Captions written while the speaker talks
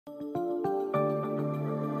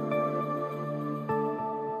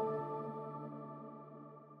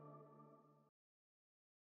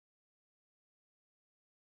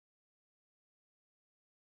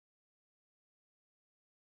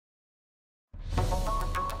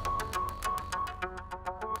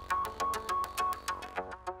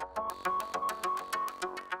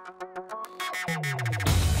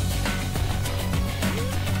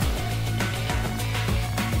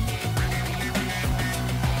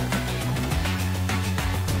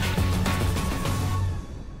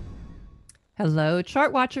Hello,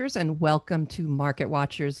 chart watchers, and welcome to Market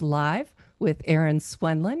Watchers Live with Aaron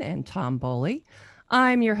Swenlin and Tom Boley.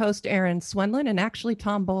 I'm your host, Aaron Swenlin, and actually,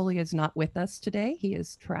 Tom Boley is not with us today. He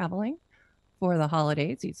is traveling for the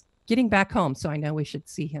holidays. He's getting back home, so I know we should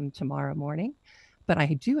see him tomorrow morning. But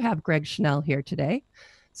I do have Greg Schnell here today.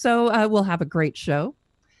 So we'll have a great show.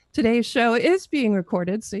 Today's show is being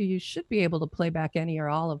recorded, so you should be able to play back any or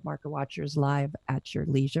all of Market Watchers Live at your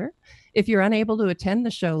leisure. If you're unable to attend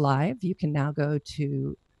the show live, you can now go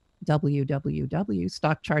to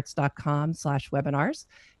www.stockcharts.com/webinars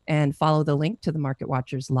and follow the link to the Market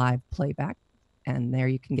Watchers Live playback. And there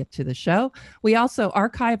you can get to the show. We also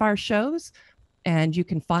archive our shows, and you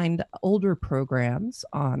can find older programs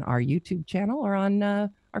on our YouTube channel or on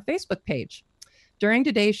our Facebook page. During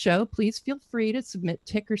today's show, please feel free to submit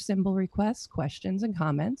ticker symbol requests, questions, and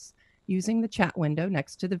comments using the chat window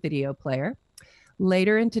next to the video player.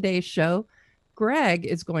 Later in today's show, Greg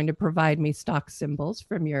is going to provide me stock symbols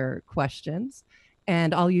from your questions,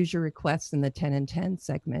 and I'll use your requests in the 10 and 10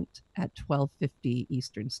 segment at 12:50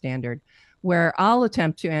 Eastern Standard, where I'll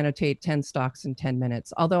attempt to annotate 10 stocks in 10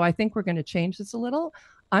 minutes. Although I think we're going to change this a little.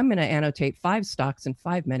 I'm going to annotate 5 stocks in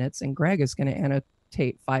 5 minutes, and Greg is going to annotate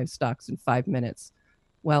 5 stocks in 5 minutes.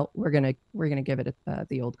 Well, we're gonna give it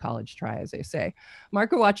the old college try, as they say.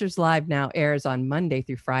 Market Watchers Live now airs on Monday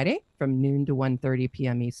through Friday from noon to 1:30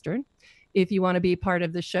 p.m. Eastern. If you want to be part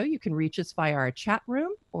of the show, you can reach us via our chat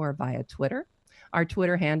room or via Twitter. Our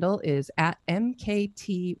Twitter handle is at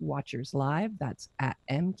MKT Watchers Live. That's at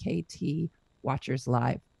MKT Watchers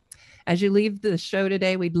Live. As you leave the show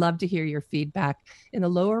today, we'd love to hear your feedback. In the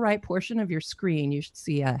lower right portion of your screen, you should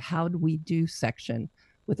see a How Do We Do section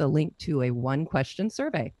with a link to a 1-question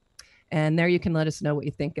survey. And there you can let us know what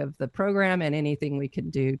you think of the program and anything we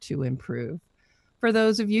can do to improve. For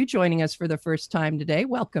those of you joining us for the first time today,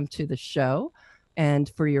 welcome to the show. And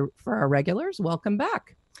for our regulars, welcome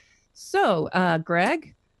back. So,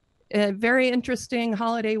 Greg, a very interesting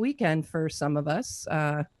holiday weekend for some of us.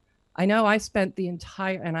 I know I spent the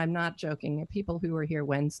entire, and I'm not joking, people who were here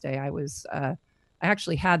Wednesday, I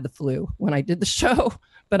actually had the flu when I did the show,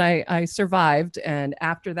 but I survived. And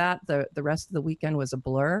after that, the rest of the weekend was a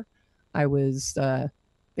blur. I was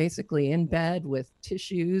basically in bed with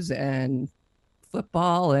tissues and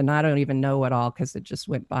football, and I don't even know what all, because it just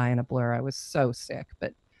went by in a blur. I was so sick,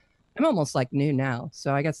 but I'm almost like new now.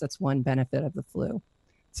 So I guess that's one benefit of the flu.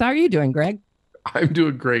 So how are you doing, Greg? I'm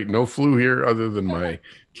doing great. No flu here other than my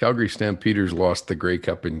Calgary Stampeders lost the Grey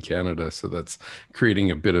Cup in Canada. So that's creating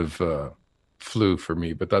a bit of flu for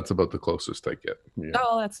me, but that's about the closest I get. Yeah.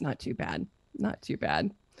 Oh, that's not too bad. Not too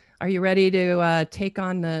bad. Are you ready to take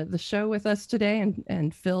on the show with us today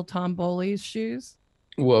and fill Tom Boley's shoes?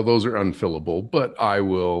 Well, those are unfillable, but I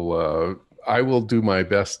will do my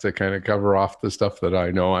best to kind of cover off the stuff that I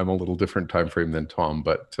know. I'm a little different time frame than Tom,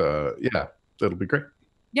 but yeah, that'll be great.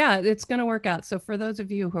 Yeah, it's going to work out. So for those of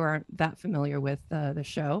you who aren't that familiar with the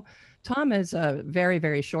show, Tom is a very,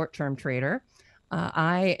 very short-term trader.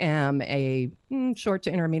 I am a short to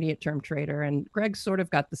intermediate term trader, and Greg's sort of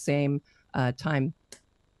got the same time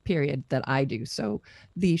period that I do. So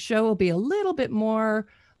the show will be a little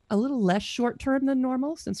less short term than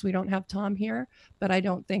normal since we don't have Tom here, but I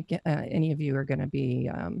don't think any of you are going to be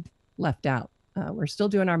left out. We're still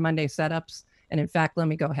doing our Monday setups. And in fact, let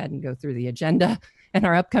me go ahead and go through the agenda and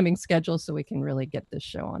our upcoming schedule so we can really get this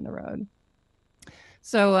show on the road.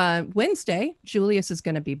 So Wednesday, Julius is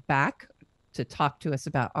going to be back to talk to us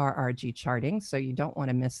about RRG charting. So you don't want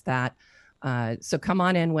to miss that. So come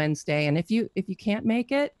on in Wednesday. And if you can't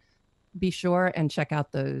make it, be sure and check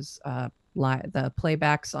out those the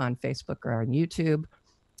playbacks on Facebook or on YouTube.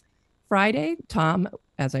 Friday, Tom,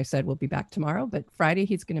 as I said, will be back tomorrow, but Friday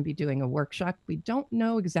he's going to be doing a workshop. We don't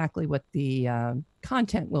know exactly what the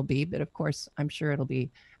content will be, but of course, I'm sure it'll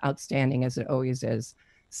be outstanding as it always is.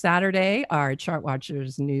 Saturday, our Chart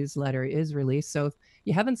Watchers newsletter is released. So if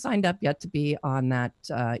you haven't signed up yet to be on that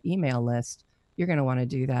email list, you're going to want to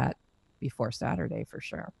do that before Saturday for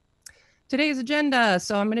sure. Today's agenda.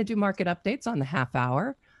 So I'm going to do market updates on the half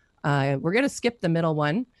hour. We're going to skip the middle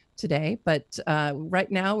one today, but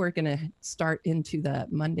right now we're going to start into the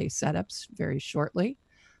Monday setups very shortly.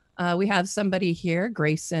 We have somebody here,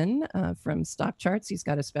 Grayson from Stock Charts. He's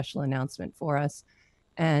got a special announcement for us.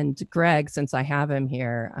 And Greg, since I have him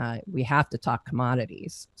here, we have to talk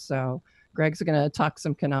commodities. So Greg's going to talk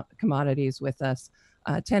some commodities with us.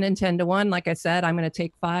 10 and 10 to 1. Like I said, I'm going to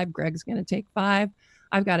take 5. Greg's going to take 5.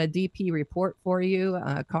 I've got a DP report for you.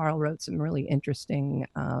 Carl wrote some really interesting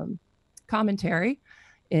commentary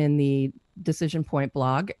in the Decision Point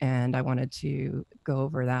blog, and I wanted to go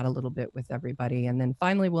over that a little bit with everybody. And then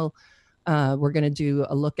finally, we'll We're going to do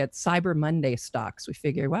a look at Cyber Monday stocks. We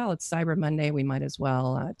figure, well, it's Cyber Monday. We might as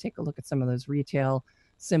well take a look at some of those retail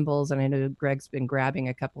symbols. And I know Greg's been grabbing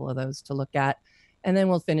a couple of those to look at. And then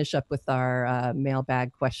we'll finish up with our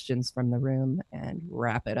mailbag questions from the room and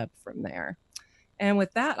wrap it up from there. And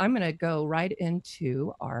with that, I'm going to go right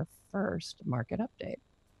into our first market update.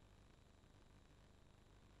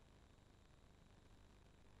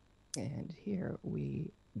 And here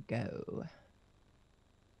we go.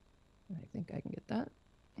 I think I can get that.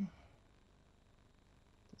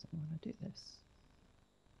 Doesn't want to do this.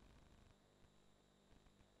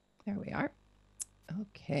 There we are.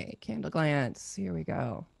 Okay, candle glance. Here we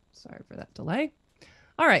go. Sorry for that delay.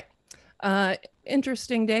 All right.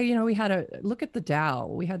 Interesting day. You know, we had a look at the Dow.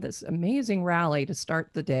 We had this amazing rally to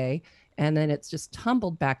start the day, and then it's just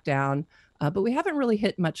tumbled back down. But we haven't really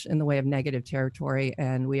hit much in the way of negative territory,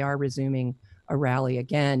 and we are resuming a rally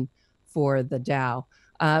again for the Dow.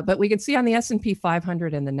 But we can see on the S&P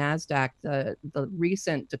 500 and the NASDAQ, the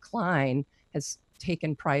recent decline has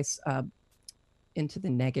taken price into the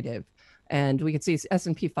negative. And we can see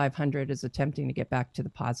S&P 500 is attempting to get back to the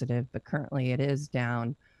positive, but currently it is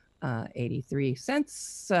down 83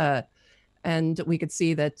 cents. And we could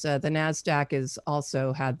see that the NASDAQ has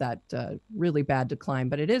also had that really bad decline,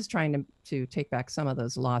 but it is trying to take back some of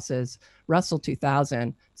those losses. Russell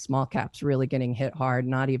 2000, small caps really getting hit hard,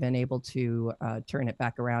 not even able to turn it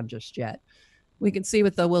back around just yet. We can see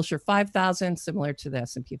with the Wilshire 5000, similar to the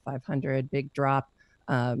S&P 500, big drop,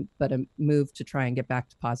 but a move to try and get back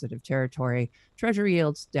to positive territory. Treasury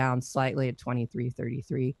yields down slightly at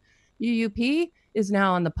 23.33. UUP is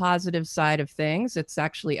now on the positive side of things. It's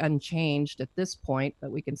actually unchanged at this point, but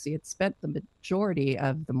we can see it spent the majority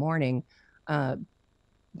of the morning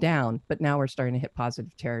down, but now we're starting to hit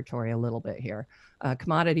positive territory a little bit here.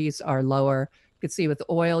 Commodities are lower. You can see with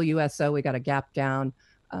oil, USO, we got a gap down.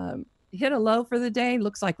 Hit a low for the day.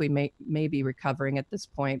 Looks like we may be recovering at this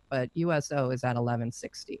point, but USO is at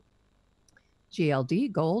 1160.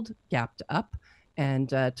 GLD, gold, gapped up and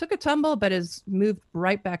took a tumble, but has moved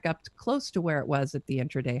right back up to close to where it was at the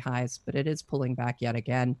intraday highs, but it is pulling back yet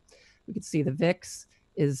again. We can see the VIX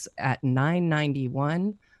is at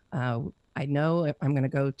 991. I know if I'm going to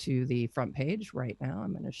go to the front page right now.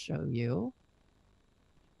 I'm going to show you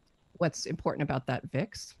what's important about that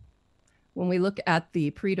VIX. When we look at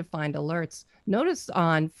the predefined alerts, notice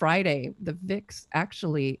on Friday, the VIX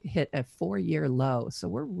actually hit a 4-year low. So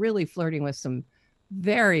we're really flirting with some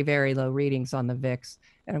very, very low readings on the VIX.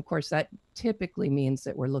 And of course, that typically means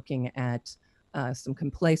that we're looking at some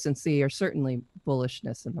complacency or certainly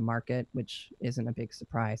bullishness in the market, which isn't a big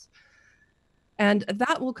surprise. And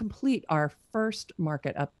that will complete our first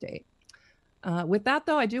market update. With that,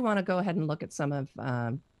 though, I do want to go ahead and look at some of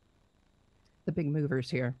the big movers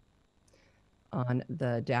here on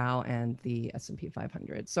the Dow and the S&P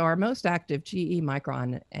 500. So our most active, GE,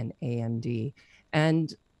 Micron, and AMD.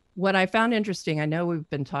 And what I found interesting, I know we've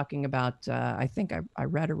been talking about, I think I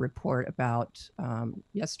read a report about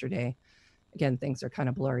yesterday. Again, things are kind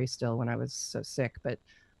of blurry still when I was so sick, but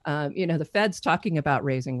you know, the Fed's talking about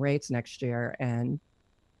raising rates next year, and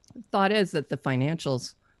the thought is that the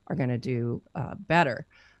financials are going to do better.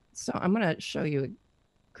 So I'm going to show you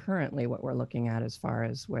currently what we're looking at as far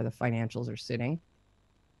as where the financials are sitting.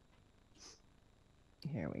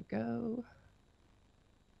 Here we go.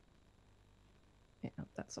 Yeah,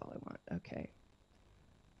 that's all I want. Okay.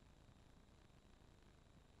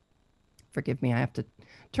 Forgive me, I have to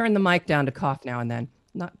turn the mic down to cough now and then.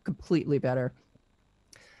 Not completely better.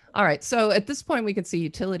 All right, so at this point, we can see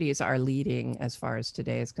utilities are leading as far as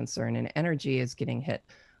today is concerned, and energy is getting hit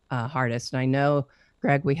hardest. And I know,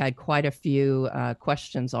 Greg, we had quite a few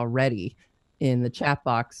questions already in the chat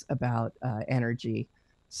box about energy.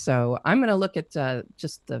 So I'm going to look at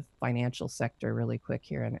just the financial sector really quick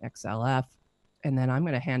here in XLF, and then I'm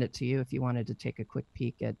going to hand it to you if you wanted to take a quick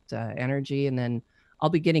peek at energy, and then I'll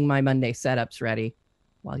be getting my Monday setups ready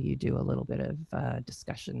while you do a little bit of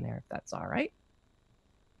discussion there, if that's all right.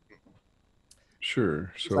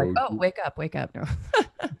 Sure. So, like, oh, wake up. No.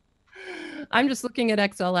 I'm just looking at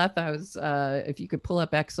XLF. I was, if you could pull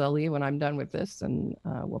up XLE when I'm done with this, and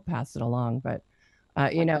we'll pass it along. But,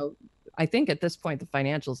 you know, I think at this point, the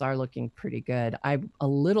financials are looking pretty good. I'm a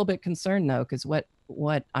little bit concerned, though, because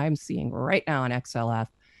what I'm seeing right now in XLF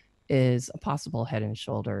is a possible head and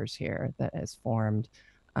shoulders here that has formed,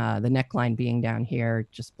 the neckline being down here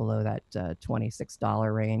just below that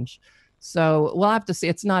 $26 range. So we'll have to see.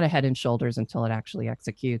 It's not a head and shoulders until it actually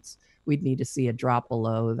executes. We'd need to see a drop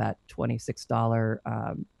below that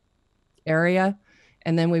 $26 area.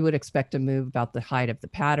 And then we would expect to move about the height of the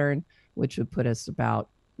pattern, which would put us about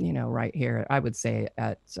right here, I would say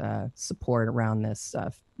at support around this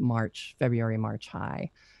February, March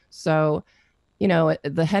high. So,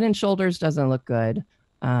 the head and shoulders doesn't look good.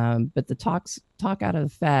 But the talk out of the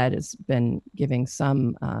Fed has been giving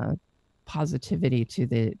some positivity to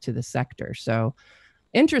the sector. So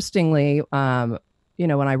interestingly, when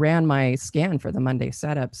I ran my scan for the Monday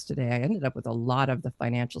setups today, I ended up with a lot of the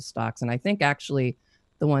financial stocks. And I think actually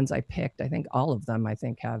the ones I picked, I think all of them, I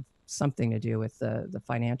think have something to do with the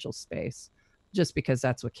financial space, just because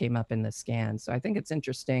that's what came up in the scan. So I think it's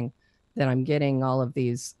interesting that I'm getting all of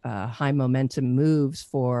these high momentum moves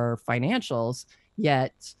for financials,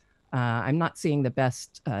 yet I'm not seeing the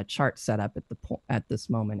best chart setup at this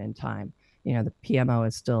moment in time. The PMO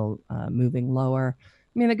is still moving lower.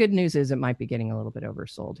 I mean, the good news is it might be getting a little bit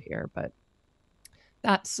oversold here, but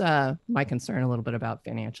that's my concern a little bit about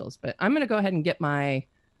financials. But I'm going to go ahead and get my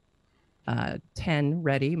 10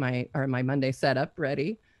 ready, my Monday setup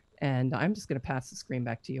ready, and I'm just going to pass the screen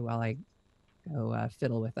back to you while I go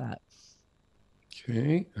fiddle with that.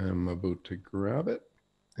 Okay, I'm about to grab it,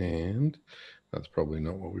 and that's probably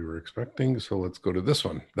not what we were expecting. So let's go to this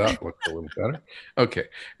one. That looks a little better. Okay,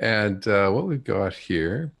 and what we've got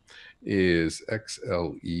here is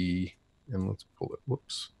XLE, and let's pull it.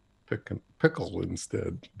 Whoops, pickle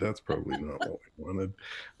instead. That's probably not what we wanted.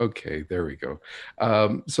 Okay, there we go.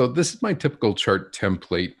 So this is my typical chart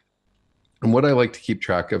template. And what I like to keep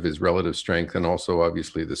track of is relative strength and also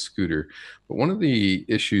obviously the scooter. But one of the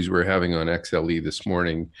issues we're having on XLE this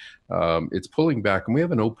morning, it's pulling back, and we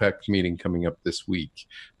have an OPEC meeting coming up this week,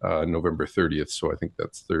 November 30th. So I think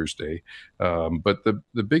that's Thursday. But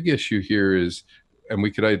the big issue here is, and we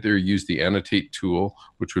could either use the annotate tool,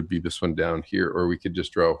 which would be this one down here, or we could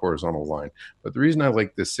just draw a horizontal line. But the reason I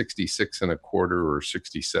like this 66.25 or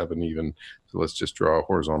 67 even, so let's just draw a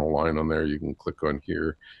horizontal line on there. You can click on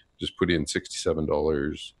here, just put in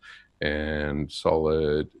 $67, and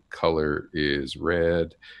solid color is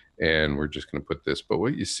red. And we're just going to put this. But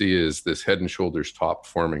what you see is this head and shoulders top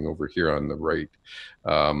forming over here on the right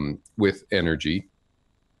with energy.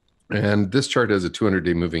 And this chart has a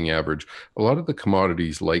 200-day moving average. A lot of the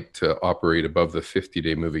commodities like to operate above the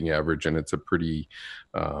 50-day moving average, and it's a pretty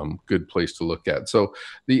good place to look at. So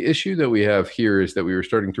the issue that we have here is that we were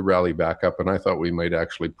starting to rally back up, and I thought we might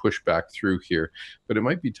actually push back through here, but it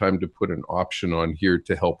might be time to put an option on here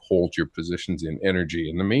to help hold your positions in energy.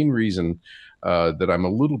 And the main reason that I'm a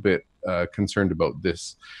little bit concerned about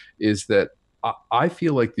this is that I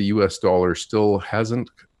feel like the US dollar still hasn't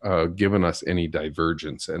given us any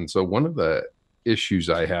divergence. And so one of the issues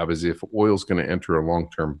I have is if oil's going to enter a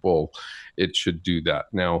long-term bull, it should do that.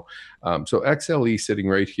 Now, so XLE sitting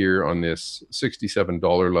right here on this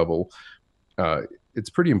 $67 level, it's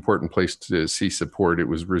a pretty important place to see support. It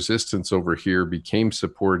was resistance over here, became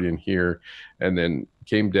support in here, and then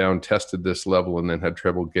came down, tested this level, and then had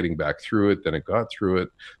trouble getting back through it. Then it got through it.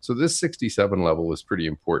 So this 67 level is pretty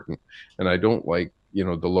important. And I don't like, the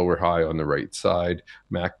lower high on the right side.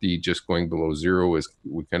 MACD just going below zero is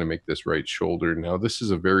we kind of make this right shoulder. Now, this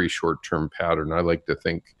is a very short-term pattern. I like to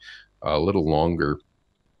think a little longer.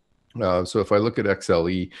 So if I look at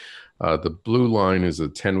XLE, the blue line is a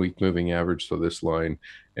 10-week moving average, so this line,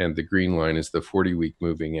 and the green line is the 40-week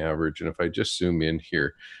moving average. And if I just zoom in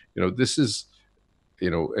here, this is,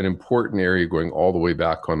 an important area going all the way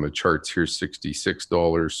back on the charts here,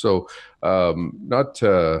 $66. So not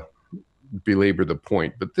to belabor the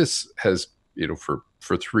point, but this has,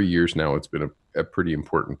 for 3 years now, it's been a pretty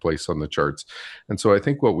important place on the charts. And so I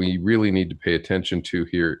think what we really need to pay attention to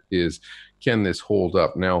here is, can this hold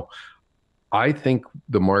up? Now, I think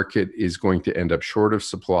the market is going to end up short of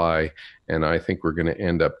supply, and I think we're going to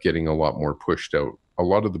end up getting a lot more pushed out. A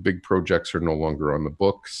lot of the big projects are no longer on the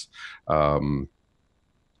books.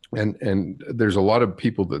 And there's a lot of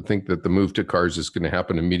people that think that the move to cars is going to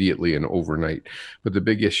happen immediately and overnight. But the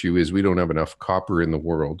big issue is we don't have enough copper in the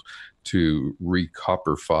world to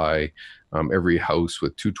re-copperify every house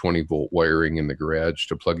with 220-volt wiring in the garage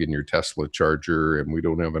to plug in your Tesla charger. And we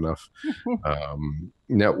don't have enough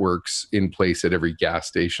networks in place at every gas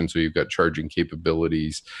station, so you've got charging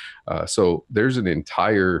capabilities. So there's an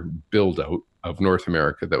entire build out of North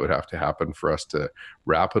America that would have to happen for us to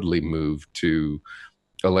rapidly move to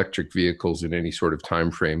electric vehicles in any sort of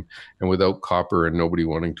time frame. And without copper and nobody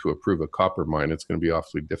wanting to approve a copper mine, it's going to be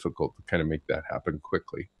awfully difficult to kind of make that happen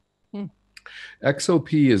quickly.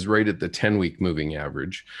 XOP is right at the 10-week moving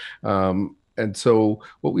average. And so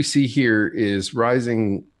what we see here is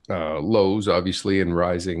rising lows, obviously, and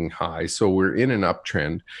rising highs. So we're in an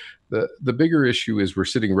uptrend. The bigger issue is we're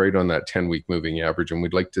sitting right on that 10-week moving average, and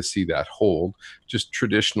we'd like to see that hold. Just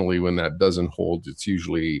traditionally, when that doesn't hold, it's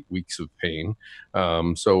usually weeks of pain.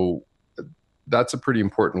 So that's a pretty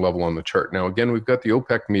important level on the chart. Now, again, we've got the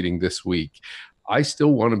OPEC meeting this week. I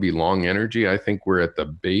still want to be long energy. I think we're at the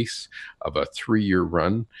base of a 3-year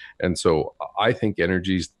run. And so I think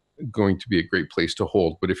energy is going to be a great place to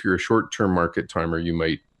hold. But if you're a short-term market timer, you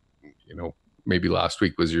might, maybe last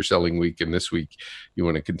week was your selling week and this week you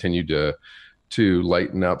want to continue to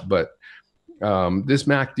lighten up. But this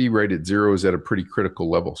MACD right at 0 is at a pretty critical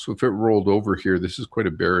level. So if it rolled over here, this is quite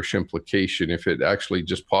a bearish implication. If it actually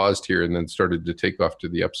just paused here and then started to take off to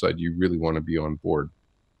the upside, you really want to be on board.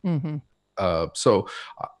 Mm-hmm. So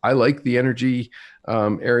I like the energy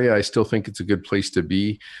area. I still think it's a good place to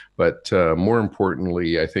be. But more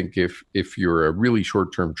importantly, I think if you're a really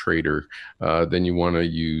short-term trader, then you want to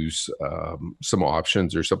use some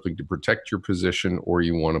options or something to protect your position, or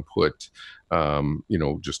you want to put,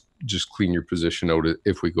 just clean your position out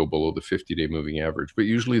if we go below the 50-day moving average. But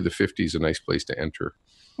usually the 50 is a nice place to enter.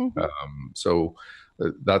 Mm-hmm. So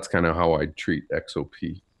that's kind of how I treat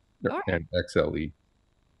XOP and XLE.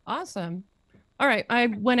 Awesome. All right. I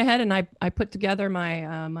went ahead and I put together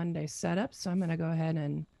my Monday setup. So I'm going to go ahead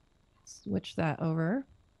and switch that over.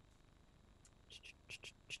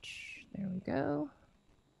 There we go.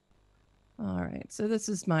 All right. So this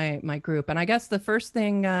is my group. And I guess the first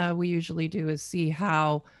thing we usually do is see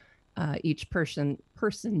how each person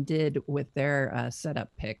did with their setup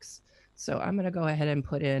picks. So I'm going to go ahead and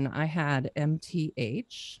put in, I had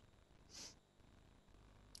MTH.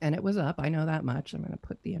 And it was up. I know that much. I'm going to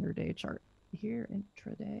put the intraday chart here,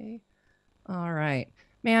 intraday. All right,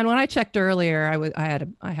 man. When I checked earlier,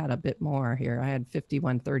 I had a bit more here. I had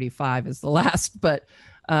 51.35 as the last, but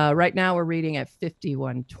right now we're reading at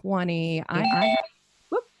 51.20.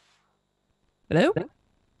 Whoop. Hello.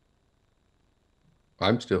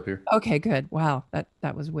 I'm still here. Okay, good. Wow,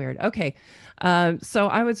 that was weird. Okay, so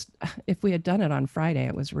if we had done it on Friday,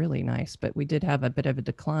 it was really nice, but we did have a bit of a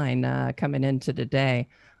decline coming into today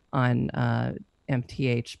on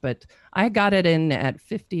MTH, but I got it in at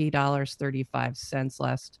 $50.35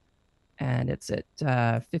 last, and it's at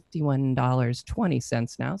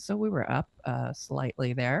 $51.20 now. So we were up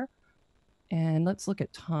slightly there. And let's look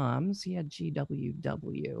at Tom's. He had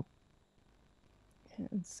GWW.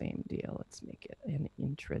 And same deal. Let's make it an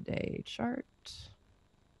intraday chart.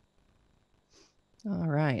 All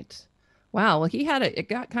right. Wow. Well, he'd had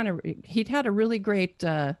a really great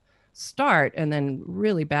start and then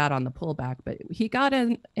really bad on the pullback, but he got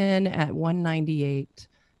in at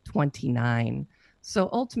 198.29. So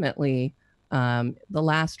ultimately, the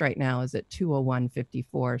last right now is at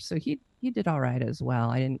 201.54. So he did all right as well.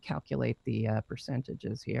 I didn't calculate the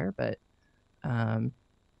percentages here, but let's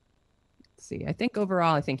see. I think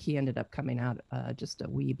overall, he ended up coming out just a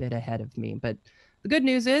wee bit ahead of me. But the good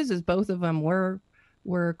news is both of them were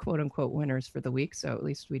quote unquote winners for the week. So at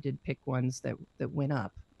least we did pick ones that went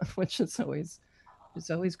up, which is always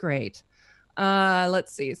great.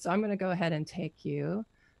 Let's see. So I'm going to go ahead and take you.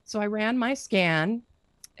 So I ran my scan,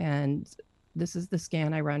 and this is the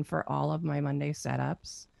scan I run for all of my Monday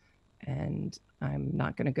setups. And I'm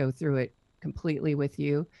not going to go through it completely with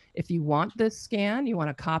you. If you want this scan, you want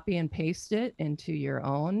to copy and paste it into your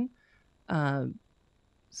own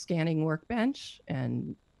scanning workbench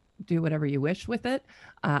and do whatever you wish with it.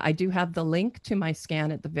 I do have the link to my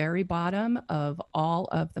scan at the very bottom of all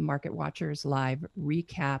of the Market Watchers Live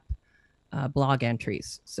recap blog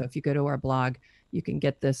entries. So if you go to our blog, you can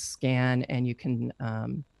get this scan and you can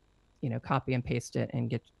copy and paste it and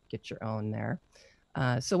get your own there.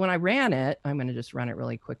 So when I ran it, I'm going to just run it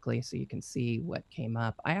really quickly so you can see what came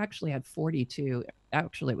up. I actually had 42.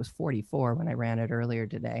 Actually, it was 44 when I ran it earlier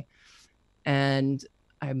today. And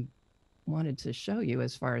I wanted to show you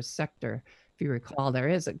as far as sector. If you recall, there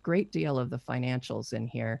is a great deal of the financials in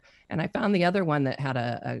here. And I found the other one that had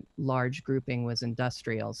a large grouping was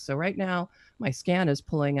industrials. So right now, my scan is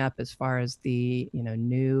pulling up as far as the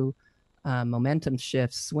new momentum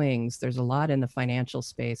shifts, swings. There's a lot in the financial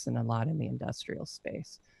space and a lot in the industrial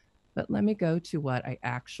space. But let me go to what I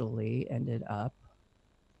actually ended up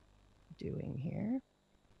doing here.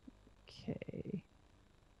 Okay.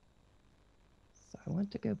 So I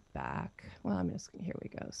want to go back. Well, here we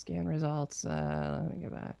go. Scan results. Let me go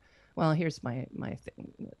back. Well, here's my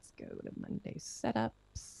thing. Let's go to Monday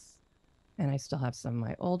setups. And I still have some of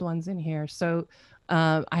my old ones in here. So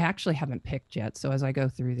I actually haven't picked yet. So as I go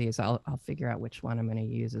through these, I'll figure out which one I'm going to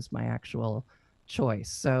use as my actual choice.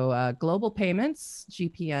 So global payments,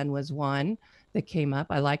 GPN was one that came up.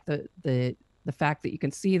 I like the the fact that you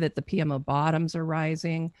can see that the PMO bottoms are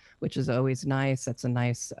rising, which is always nice. That's a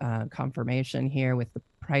nice confirmation here with the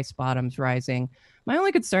price bottoms rising. My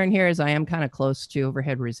only concern here is I am kind of close to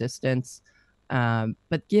overhead resistance,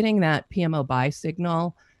 but getting that PMO buy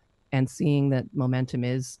signal and seeing that momentum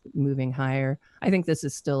is moving higher, I think this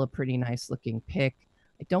is still a pretty nice looking pick.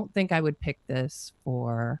 I don't think I would pick this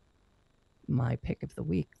for my pick of the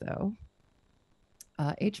week, though.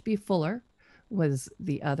 HB Fuller was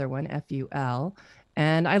the other one, FUL.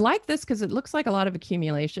 And I like this because it looks like a lot of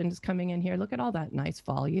accumulation is coming in here. Look at all that nice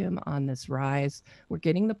volume on this rise. We're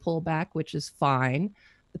getting the pullback, which is fine.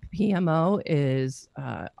 The PMO is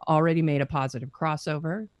already made a positive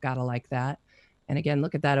crossover. Gotta like that. And again,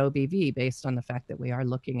 look at that OBV based on the fact that we are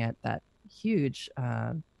looking at that huge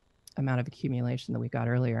amount of accumulation that we got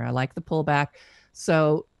earlier. I like the pullback.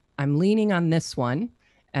 So I'm leaning on this one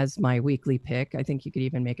as my weekly pick. I think you could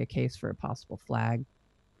even make a case for a possible flag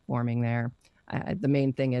forming there. The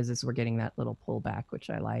main thing is we're getting that little pullback, which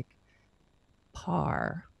I like.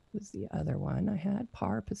 PAR was the other one I had.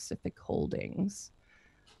 PAR Pacific Holdings.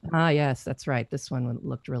 Yes, that's right. This one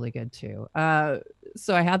looked really good too.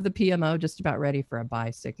 So I have the PMO just about ready for a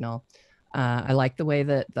buy signal. I like the way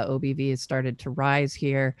that the OBV has started to rise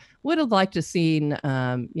here. Would have liked to seen,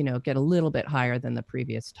 get a little bit higher than the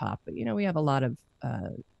previous top, but we have a lot of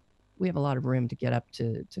room to get up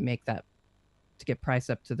to make that, to get price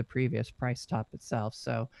up to the previous price top itself.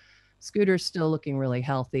 So Scooter's still looking really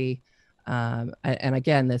healthy. And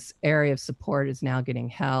again, this area of support is now getting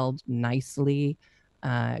held nicely.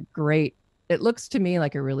 Great. It looks to me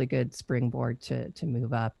like a really good springboard to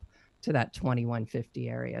move up to that 2150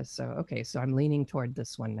 area. So, okay, so I'm leaning toward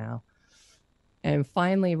this one now. And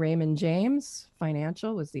finally, Raymond James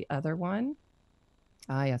Financial was the other one.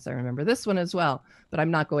 Yes, I remember this one as well, but I'm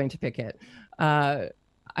not going to pick it.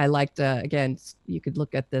 I liked, again, you could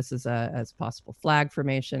look at this as possible flag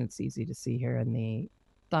formation. It's easy to see here in the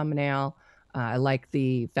thumbnail. I like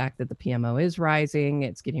the fact that the PMO is rising.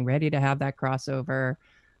 It's getting ready to have that crossover.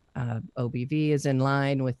 OBV is in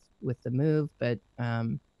line with the move, but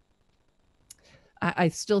I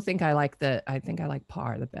still think I like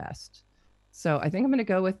PAR the best. So I think I'm going to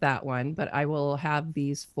go with that one, but I will have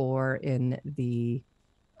these four in the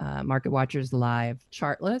Market Watchers live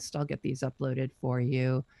chart list. I'll get these uploaded for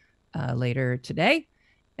you later today,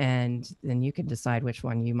 and then you can decide which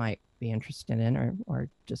one you might be interested in, or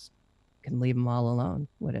just can leave them all alone,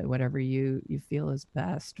 whatever you feel is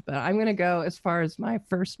best. But I'm going to go, as far as my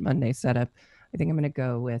first Monday setup, I think I'm going to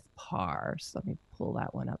go with PAR. So let me pull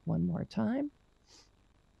that one up one more time.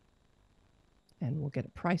 And we'll get a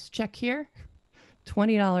price check here.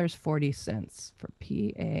 $20.40 for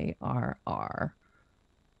PARR.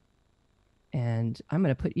 And I'm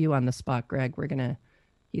going to put you on the spot, Greg.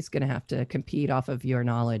 He's going to have to compete off of your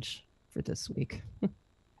knowledge for this week.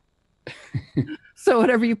 So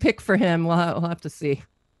whatever you pick for him, we'll have to see.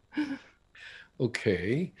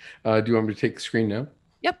 Okay. Do you want me to take the screen now?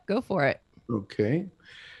 Yep, go for it. Okay.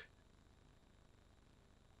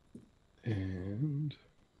 And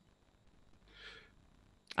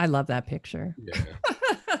I love that picture.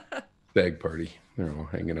 Yeah. Bag party. They're all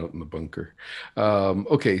hanging out in the bunker.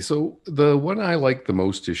 Okay, so the one I like the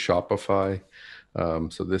most is Shopify.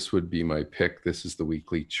 So this would be my pick. This is the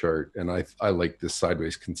weekly chart, and I like this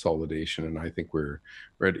sideways consolidation, and I think we're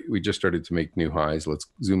ready. We just started to make new highs. Let's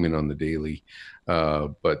zoom in on the daily.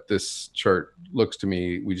 But this chart looks to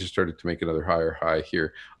me, we just started to make another higher high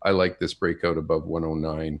here. I like this breakout above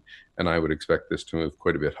 109, and I would expect this to move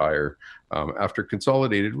quite a bit higher. After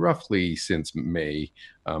consolidated roughly since May,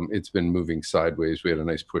 it's been moving sideways. We had a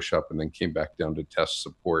nice push up and then came back down to test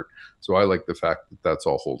support. So I like the fact that that's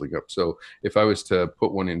all holding up. So if I was to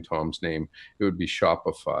put one in Tom's name, it would be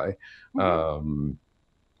Shopify. Mm-hmm.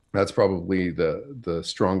 That's probably the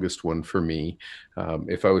strongest one for me.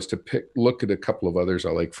 If I was to look at a couple of others, I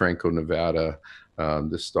like Franco-Nevada.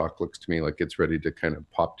 This stock looks to me like it's ready to kind of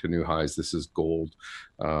pop to new highs. This is gold.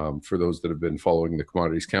 For those that have been following the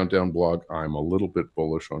Commodities Countdown blog, I'm a little bit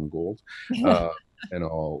bullish on gold. And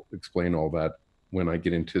I'll explain all that when I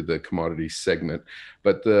get into the commodities segment.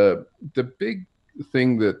 But the big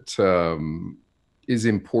thing that is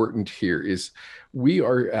important here is we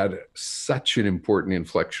are at such an important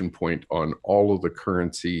inflection point on all of the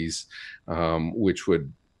currencies, which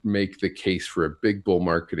would make the case for a big bull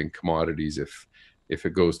market in commodities if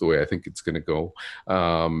it goes the way I think it's going to go.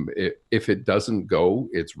 If it doesn't go,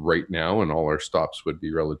 it's right now, and all our stops would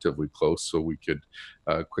be relatively close, so we could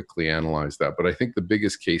quickly analyze that. But I think the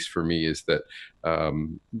biggest case for me is that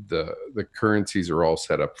the currencies are all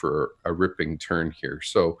set up for a ripping turn here.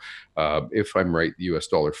 So if I'm right, the US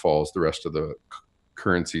dollar falls, the rest of the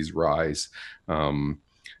currencies rise.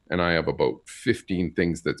 And I have about 15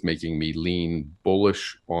 things that's making me lean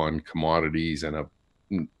bullish on commodities and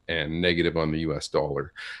negative on the US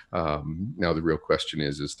dollar. Now, the real question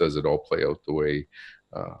is does it all play out the way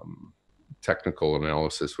technical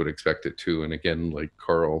analysis would expect it to? And again, like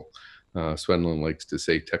Carl Swenlin likes to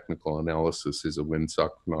say, technical analysis is a windsock,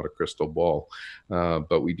 not a crystal ball.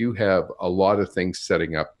 But we do have a lot of things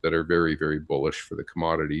setting up that are very, very bullish for the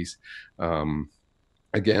commodities.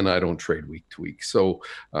 Again, I don't trade week to week. So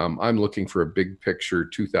I'm looking for a big picture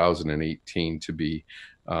 2018 to be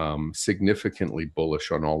significantly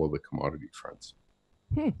bullish on all of the commodity fronts.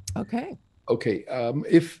 Okay. Okay.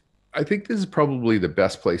 If I think this is probably the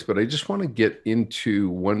best place, but I just want to get into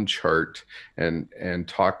one chart and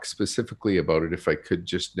talk specifically about it if I could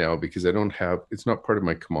just now, because I don't have, it's not part of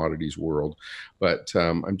my commodities world, but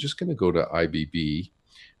I'm just going to go to IBB.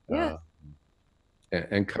 Yeah.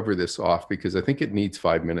 And cover this off because I think it needs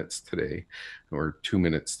 5 minutes today or 2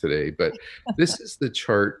 minutes today. But this is the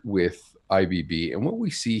chart with IBB. And what we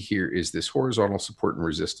see here is this horizontal support and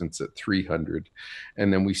resistance at 300.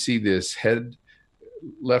 And then we see this head,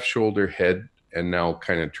 left shoulder, head, and now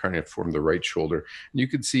kind of trying to form the right shoulder. And you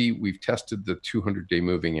can see we've tested the 200-day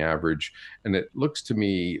moving average. And it looks to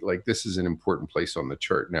me like this is an important place on the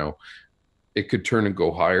chart. Now, it could turn and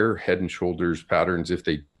go higher, head and shoulders patterns. If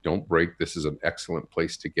they don't break, this is an excellent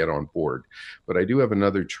place to get on board. But I do have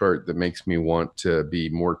another chart that makes me want to be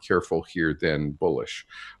more careful here than bullish.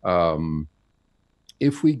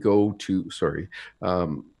 If we go to,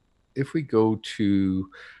 if we go to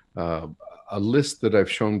a list that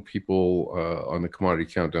I've shown people on the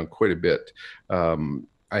commodity countdown quite a bit,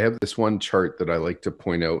 I have this one chart that I like to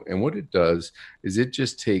point out. And what it does is it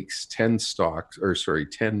just takes 10 stocks, or sorry,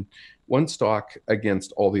 10, one stock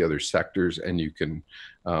against all the other sectors, and you can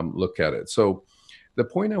look at it. So the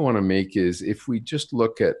point I want to make is if we just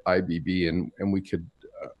look at IBB and we could,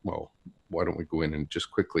 well, why don't we go in and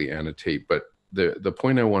just quickly annotate? But the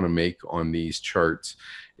point I want to make on these charts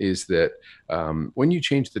is that when you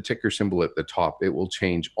change the ticker symbol at the top, it will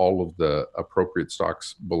change all of the appropriate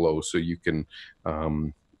stocks below. So you can,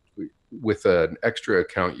 with an extra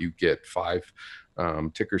account, you get 5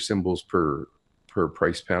 ticker symbols per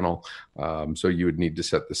price panel. So you would need to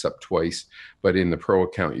set this up twice. But in the Pro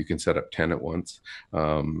account, you can set up 10 at once.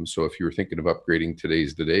 So if you were thinking of upgrading,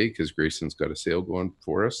 today's the day, because Grayson's got a sale going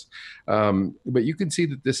for us. But you can see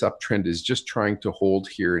that this uptrend is just trying to hold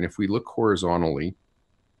here. And if we look horizontally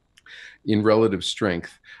in relative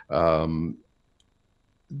strength, that's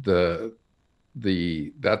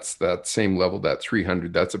that same level, that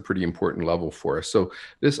 300, that's a pretty important level for us. So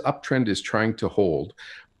this uptrend is trying to hold.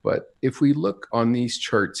 But if we look on these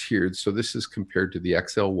charts here, so this is compared to the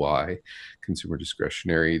XLY, consumer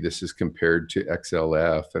discretionary, this is compared to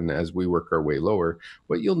XLF, and as we work our way lower,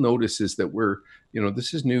 what you'll notice is that we're,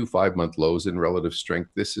 this is new 5-month lows in relative strength.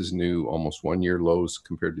 This is new almost 1-year lows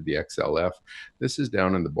compared to the XLF. This is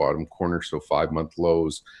down in the bottom corner, so 5-month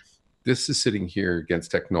lows. This is sitting here against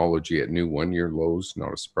technology at new 1-year lows.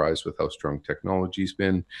 Not a surprise with how strong technology's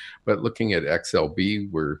been. But looking at XLB,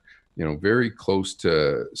 we're very close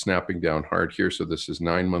to snapping down hard here. So this is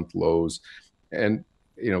 9-month lows. And,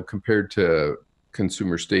 compared to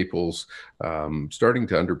consumer staples, starting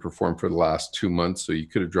to underperform for the last 2 months. So you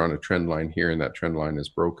could have drawn a trend line here, and that trend line is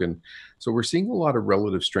broken. So we're seeing a lot of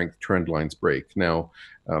relative strength trend lines break. Now,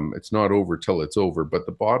 it's not over till it's over, but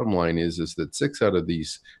the bottom line is that 6 out of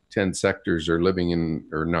these 10 sectors are living in,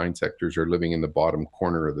 or 9 sectors are living in the bottom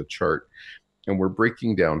corner of the chart, and we're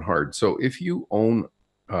breaking down hard. So if you own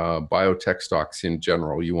biotech stocks in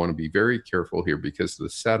general, you want to be very careful here, because the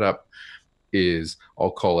setup is,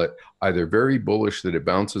 I'll call it, either very bullish that it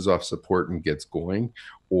bounces off support and gets going,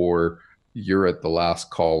 or you're at the last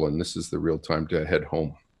call and this is the real time to head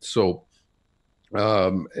home. So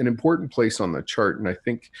an important place on the chart, and I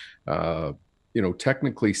think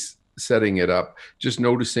technically setting it up, just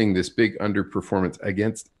noticing this big underperformance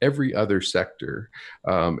against every other sector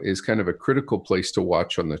is kind of a critical place to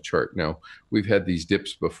watch on the chart. Now, we've had these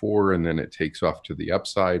dips before and then it takes off to the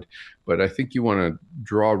upside, but I think you want to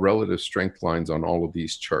draw relative strength lines on all of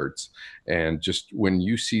these charts. And just when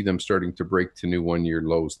you see them starting to break to new 1-year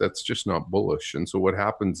lows, that's just not bullish. And so what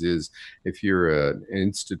happens is, if you're an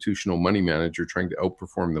institutional money manager trying to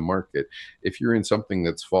outperform the market, if you're in something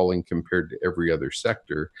that's falling compared to every other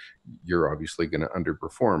sector, you're obviously going to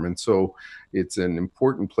underperform. And so it's an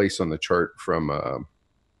important place on the chart from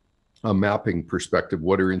a mapping perspective.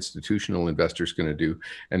 What are institutional investors going to do?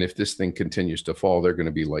 And if this thing continues to fall, they're going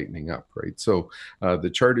to be lightening up, right? So the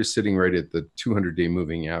chart is sitting right at the 200-day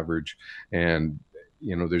moving average. And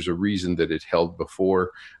there's a reason that it held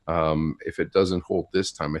before. If it doesn't hold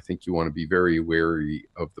this time, I think you want to be very wary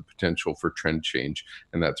of the potential for trend change.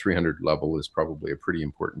 And that 300 level is probably a pretty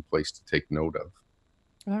important place to take note of.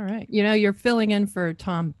 All right. You're filling in for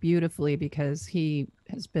Tom beautifully because he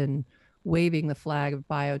has been waving the flag of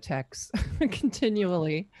biotechs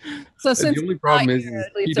continually. So And since the only he's not problem is, here,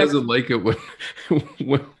 he it's doesn't like it when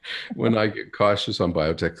when, when I get cautious on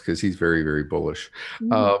biotech, because he's very, very bullish.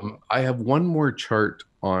 of I have one more chart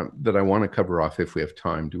on that I want to cover off if we have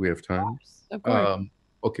time. Do we have time? course, of course.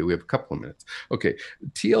 Okay, we have a couple of minutes. Okay,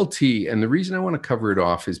 TLT, and the reason I want to cover it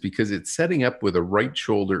off is because it's setting up with a right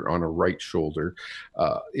shoulder on a right shoulder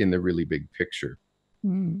in the really big picture.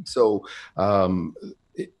 Mm. So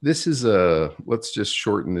this is let's just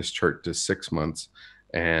shorten this chart to 6 months.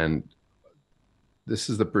 And this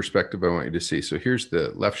is the perspective I want you to see. So here's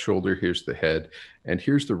the left shoulder, here's the head, and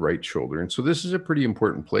here's the right shoulder. And so this is a pretty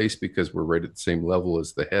important place because we're right at the same level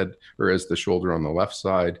as the head, or as the shoulder on the left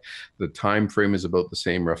side. The time frame is about the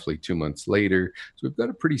same, roughly 2 months later. So we've got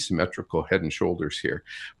a pretty symmetrical head and shoulders here.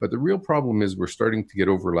 But the real problem is we're starting to get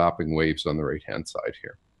overlapping waves on the right-hand side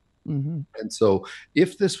here. Mm-hmm. And so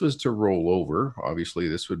if this was to roll over, obviously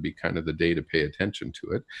this would be kind of the day to pay attention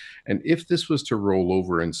to it. And if this was to roll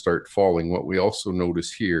over and start falling, what we also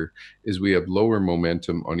notice here is we have lower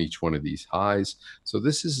momentum on each one of these highs. So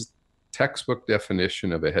this is textbook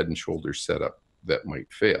definition of a head and shoulders setup that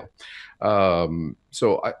might fail.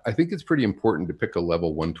 So I think it's pretty important to pick a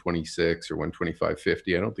level 126 or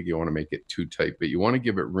 125.50. I don't think you want to make it too tight, but you want to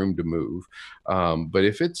give it room to move. But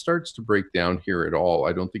if it starts to break down here at all,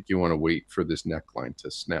 I don't think you want to wait for this neckline to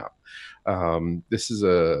snap. This is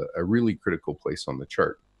a really critical place on the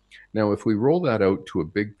chart. Now, if we roll that out to a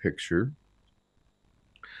big picture,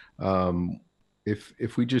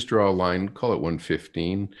 if we just draw a line, call it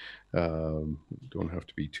 115, don't have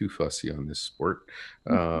to be too fussy on this sport.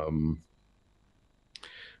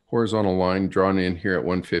 Horizontal line drawn in here at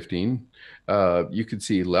 115. You can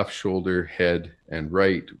see left shoulder, head, and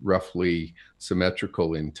right roughly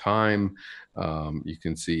symmetrical in time. You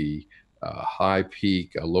can see a high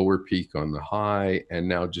peak, a lower peak on the high, and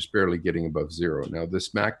now just barely getting above zero. Now this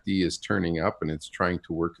MACD is turning up and it's trying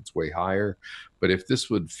to work its way higher. But if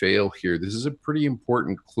this would fail here, this is a pretty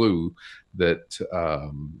important clue that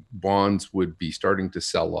bonds would be starting to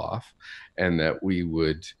sell off, and that we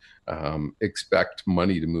would expect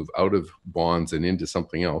money to move out of bonds and into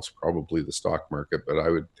something else, probably the stock market, but I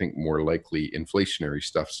would think more likely inflationary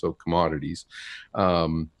stuff, so commodities.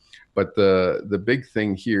 But the big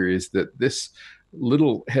thing here is that this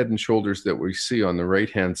little head and shoulders that we see on the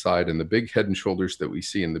right-hand side and the big head and shoulders that we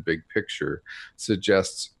see in the big picture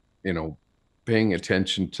suggests, paying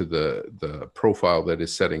attention to the profile that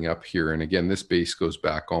is setting up here. And again, this base goes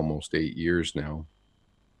back almost 8 years now,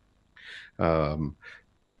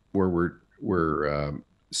 where we're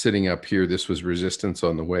sitting up here. This was resistance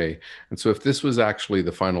on the way. And so if this was actually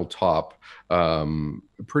the final top, a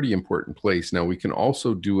pretty important place. Now we can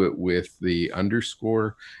also do it with the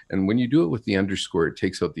underscore. And when you do it with the underscore, it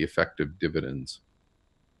takes out the effective dividends.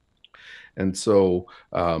 And so,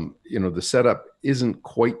 the setup isn't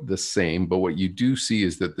quite the same, but what you do see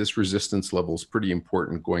is that this resistance level is pretty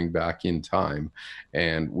important going back in time.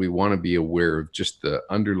 And we want to be aware of just the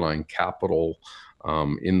underlying capital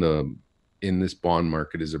in this bond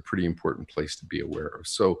market is a pretty important place to be aware of.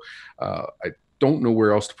 So I don't know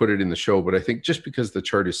where else to put it in the show, but I think just because the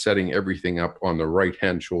chart is setting everything up on the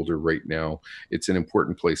right-hand shoulder right now, it's an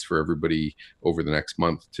important place for everybody over the next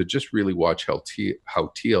month to just really watch how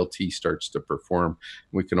TLT starts to perform.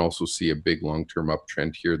 We can also see a big long-term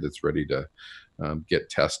uptrend here that's ready to get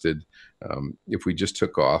tested. If we just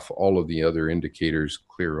took off all of the other indicators,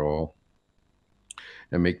 clear all,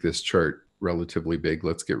 and make this chart relatively big.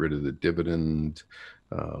 Let's get rid of the dividend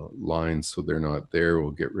lines so they're not there. We'll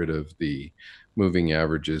get rid of the moving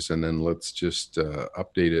averages, and then let's just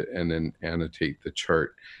update it and then annotate the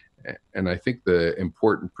chart. And I think the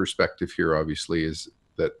important perspective here obviously is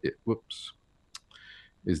that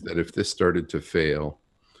if this started to fail,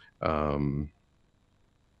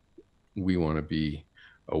 we want to be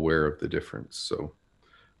aware of the difference. So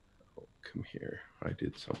come here, I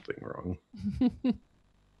did something wrong.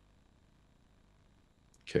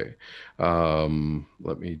 Okay,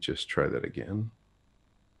 let me just try that again.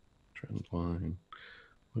 Trend line.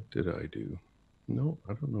 What did I do? No,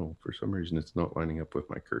 I don't know. For some reason, it's not lining up with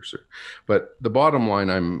my cursor. But the bottom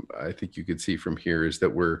line, I think you could see from here, is that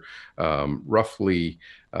we're roughly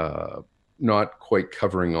not quite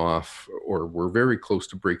covering off, or we're very close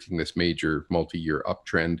to breaking this major multi-year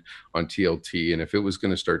uptrend on TLT. And if it was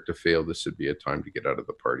going to start to fail, this would be a time to get out of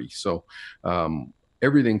the party. So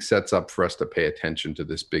everything sets up for us to pay attention to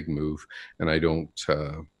this big move. And I don't,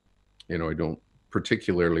 I don't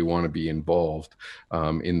particularly want to be involved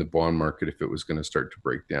in the bond market if it was going to start to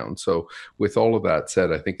break down. So with all of that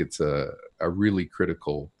said, I think it's a really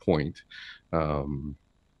critical point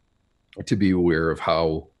to be aware of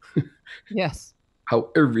Yes. how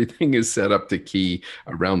everything is set up to key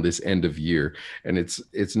around this end of year. And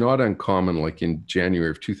it's not uncommon, like in January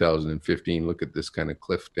of 2015, look at this kind of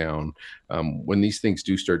cliff down. When these things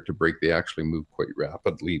do start to break, they actually move quite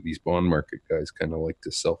rapidly. These bond market guys kind of like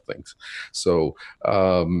to sell things. So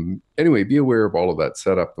anyway, be aware of all of that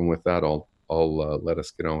setup. And with that, I'll let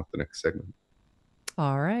us get on with the next segment.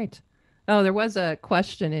 All right. Oh, there was a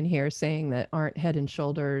question in here saying that aren't Head and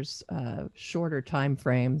Shoulders shorter time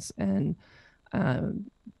frames, and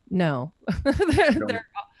no,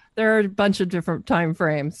 there are a bunch of different time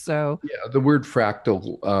frames. So yeah, the word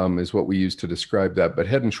fractal is what we use to describe that. But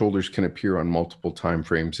Head and Shoulders can appear on multiple time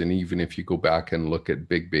frames, and even if you go back and look at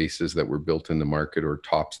big bases that were built in the market or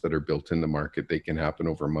tops that are built in the market, they can happen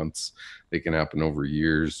over months. They can happen over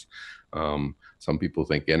years. Some people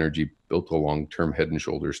think energy built a long-term Head and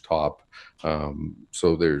Shoulders top.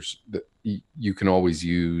 So you can always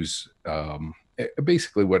use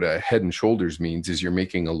basically what a Head and Shoulders means is you're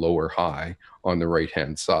making a lower high on the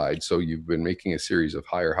right-hand side. So you've been making a series of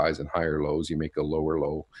higher highs and higher lows. You make a lower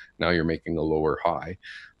low. Now you're making a lower high.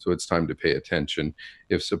 So it's time to pay attention.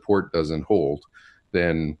 If support doesn't hold,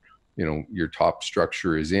 then your top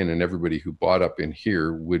structure is in, and everybody who bought up in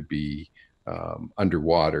here would be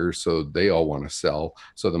underwater, so they all want to sell.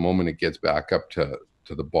 So the moment it gets back up to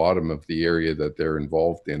the bottom of the area that they're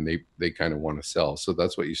involved in, they kind of want to sell. So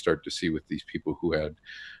that's what you start to see with these people who had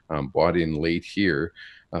bought in late here.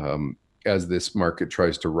 As this market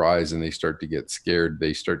tries to rise and they start to get scared,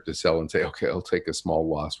 they start to sell and say, okay, I'll take a small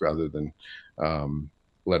loss rather than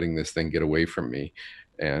letting this thing get away from me.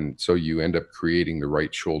 And so you end up creating the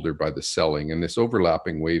right shoulder by the selling. And this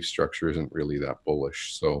overlapping wave structure isn't really that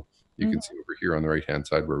bullish. So you can see over here on the right-hand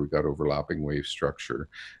side where we got overlapping wave structure.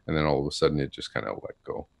 And then all of a sudden it just kind of let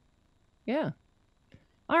go. Yeah.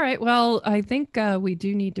 All right. Well, I think we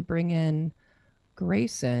do need to bring in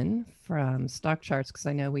Grayson from Stock Charts, because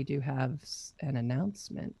I know we do have an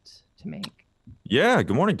announcement to make. Yeah.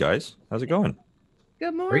 Good morning, guys. How's it going?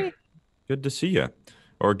 Good morning. Great. Good to see you,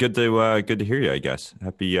 or good to hear you, I guess.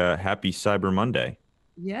 Happy Cyber Monday.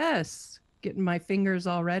 Yes. Getting my fingers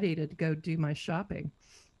all ready to go do my shopping.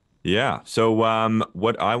 Yeah. So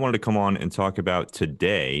what I wanted to come on and talk about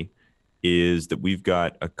today is that we've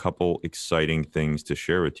got a couple exciting things to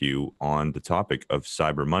share with you on the topic of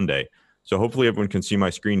Cyber Monday. So hopefully everyone can see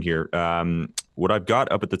my screen here. What I've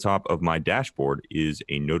got up at the top of my dashboard is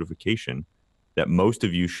a notification that most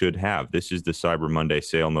of you should have. This is the Cyber Monday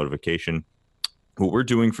sale notification. What we're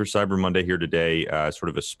doing for Cyber Monday here today, sort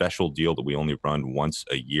of a special deal that we only run once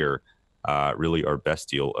a year. Really our best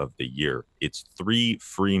deal of the year. It's 3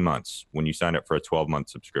 free months when you sign up for a 12-month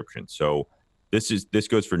subscription. So this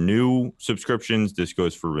goes for new subscriptions. This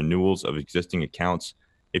goes for renewals of existing accounts.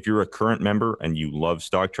 If you're a current member and you love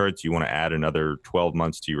Stock Charts, you want to add another 12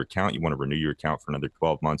 months to your account, you want to renew your account for another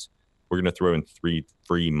 12 months, we're going to throw in 3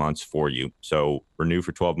 free months for you. So renew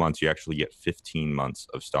for 12 months, you actually get 15 months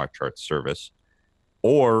of Stock Charts service.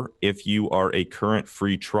 Or if you are a current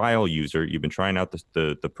free trial user, you've been trying out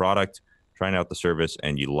the product, trying out the service,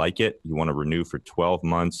 and you like it, you want to renew for 12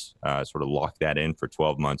 months, sort of lock that in for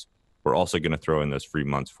 12 months. We're also going to throw in those free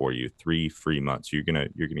months for you, 3 free months. So you're going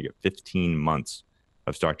to get 15 months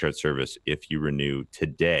of Stock Chart service if you renew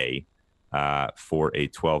today for a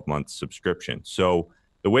 12-month subscription. So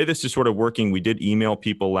the way this is sort of working, we did email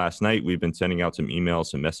people last night. We've been sending out some emails,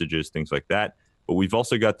 some messages, things like that. But we've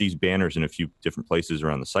also got these banners in a few different places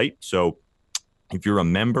around the site. So if you're a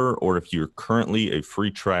member or if you're currently a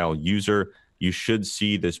free trial user, you should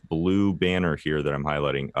see this blue banner here that I'm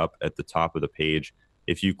highlighting up at the top of the page.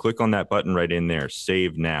 If you click on that button right in there,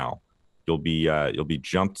 Save Now, you'll be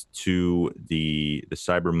jumped to the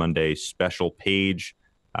Cyber Monday special page,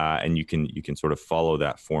 and you can sort of follow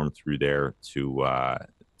that form through there to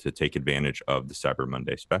take advantage of the Cyber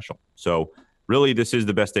Monday special. So really, this is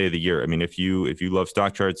the best day of the year. I mean, if you love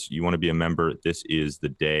Stock Charts, you want to be a member, this is the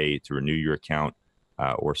day to renew your account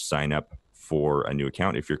or sign up for a new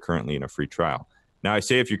account if you're currently in a free trial. Now, I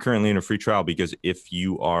say if you're currently in a free trial because if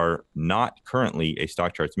you are not currently a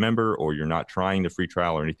Stock Charts member or you're not trying the free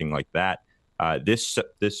trial or anything like that, this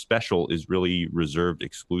special is really reserved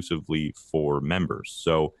exclusively for members.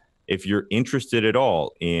 So if you're interested at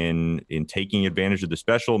all in taking advantage of the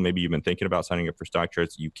special, maybe you've been thinking about signing up for Stock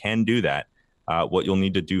Charts, you can do that. What you'll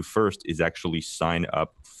need to do first is actually sign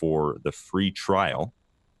up for the free trial.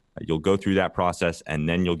 You'll go through that process, and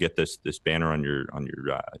then you'll get this banner on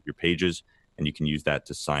your pages, and you can use that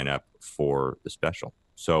to sign up for the special.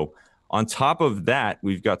 So on top of that,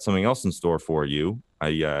 we've got something else in store for you. I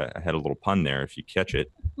had a little pun there, if you catch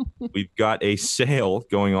it. We've got a sale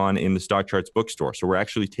going on in the Stock Charts bookstore. So we're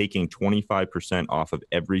actually taking 25% off of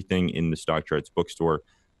everything in the Stock Charts bookstore.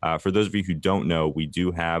 For those of you who don't know, we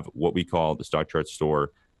do have what we call the Stock Charts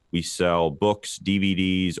store. We sell books,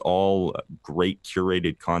 DVDs, all great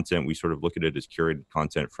curated content. We sort of look at it as curated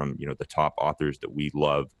content from, the top authors that we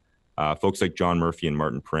love, folks like John Murphy and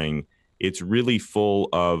Martin Pring. It's really full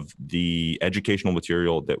of the educational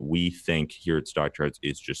material that we think here at Stock Charts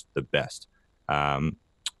is just the best.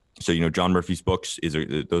 So, John Murphy's books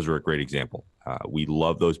those are a great example. We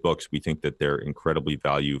love those books. We think that they're incredibly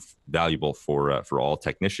valuable for all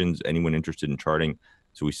technicians, anyone interested in charting.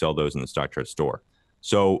 So we sell those in the Stock Charts store.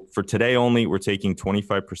 So for today only, we're taking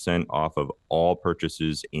 25% off of all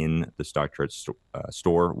purchases in the Stock Charts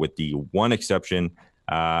store, with the one exception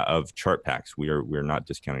of chart packs. We're not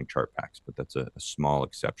discounting chart packs, but that's a small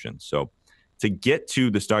exception. So to get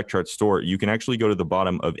to the Stock Charts store, you can actually go to the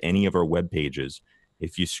bottom of any of our web pages.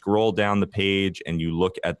 If you scroll down the page and you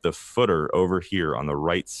look at the footer over here on the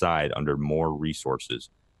right side under more resources,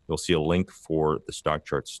 you'll see a link for the Stock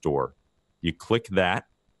Charts store. You click that,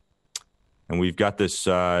 and we've got this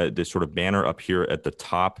sort of banner up here at the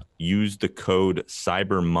top. Use the code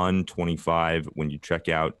CYBERMUN25 when you check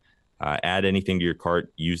out. Add anything to your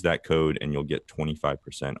cart, use that code, and you'll get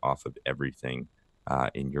 25% off of everything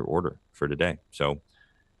in your order for today. So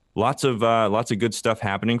lots of good stuff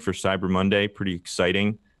happening for Cyber Monday. Pretty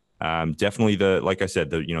exciting. Definitely like I said,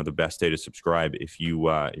 the best day to subscribe if you're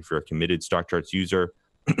a committed Stock Charts user.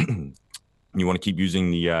 You want to keep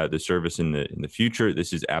using the service in the future.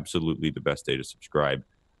 This is absolutely the best day to subscribe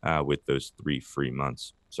with those 3 free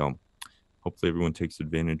months. So hopefully everyone takes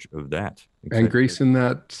advantage of that. And Grayson,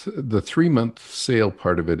 that the 3-month sale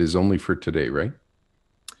part of it is only for today, right?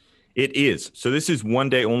 It is. So this is one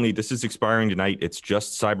day only. This is expiring tonight. It's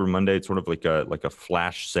just Cyber Monday. It's sort of like a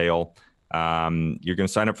flash sale. You're going to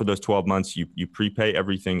sign up for those 12 months. You prepay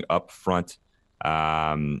everything up front,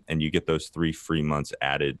 and you get those 3 free months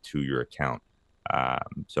added to your account.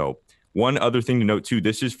 So one other thing to note too,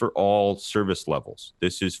 this is for all service levels.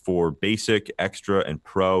 This is for basic, extra, and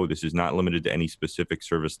pro. This is not limited to any specific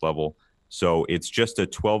service level. So it's just a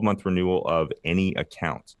 12-month renewal of any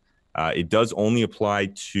account. It does only apply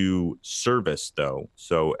to service though.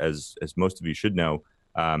 So as most of you should know,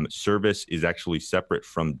 service is actually separate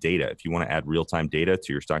from data. If you want to add real-time data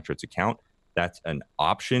to your Stock Charts account, that's an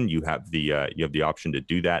option. You have the option to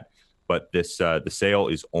do that. But the sale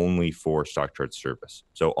is only for Stock Charts service.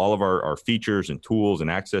 So all of our features and tools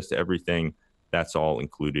and access to everything, that's all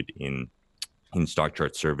included in Stock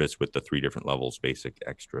Charts service with the 3 different levels: basic,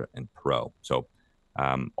 extra, and pro. So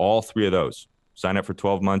all 3 of those. Sign up for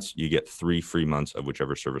 12 months, you get 3 free months of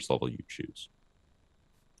whichever service level you choose.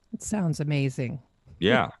 It sounds amazing.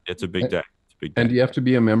 Yeah, it's a big day. It's a big day. And do you have to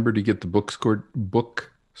be a member to get the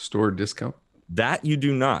bookstore discount? That you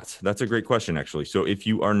do not. That's a great question, actually. So if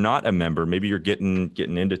you are not a member, maybe you're getting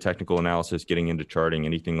into technical analysis, getting into charting,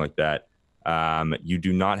 anything like that, you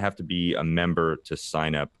do not have to be a member to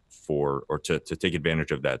sign up for or to take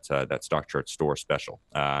advantage of that Stock Charts store special.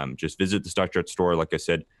 Just visit the Stock Charts store. Like I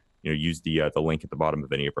said, use the link at the bottom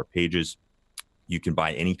of any of our pages. You can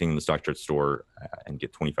buy anything in the Stock Charts store and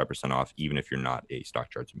get 25% off, even if you're not a Stock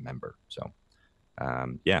Charts member. So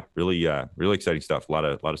really exciting stuff. A lot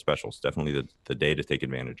of specials. Definitely the day to take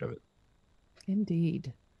advantage of it.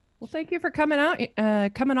 Indeed. Well, thank you for coming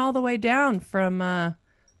out, coming all the way down from,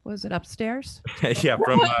 was it upstairs? Yeah,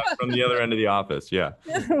 from the other end of the office. Yeah.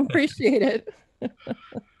 Appreciate it.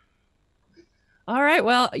 All right.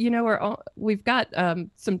 Well, we've got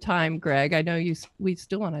some time, Greg. I know we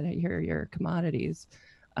still want to hear your commodities.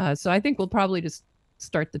 So I think we'll probably just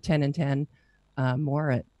start the 10 and 10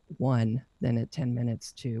 more at 1 than at 10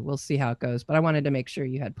 minutes 2. We'll see how it goes. But I wanted to make sure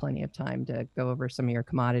you had plenty of time to go over some of your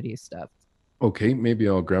commodity stuff. Okay, maybe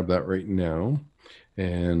I'll grab that right now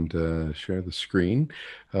and share the screen.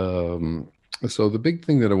 So the big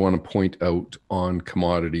thing that I want to point out on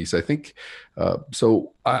commodities, I think,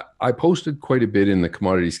 so I posted quite a bit in the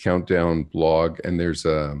Commodities Countdown blog, and there's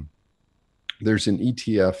an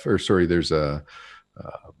ETF, or sorry, there's a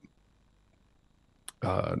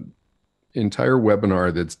entire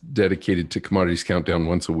webinar that's dedicated to Commodities Countdown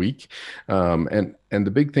once a week. And the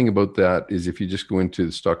big thing about that is if you just go into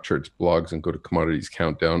the Stock Charts blogs and go to Commodities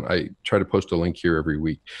Countdown, I try to post a link here every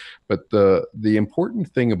week. But the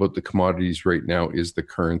important thing about the commodities right now is the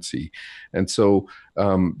currency. And so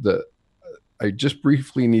I just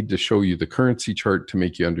briefly need to show you the currency chart to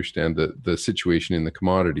make you understand the situation in the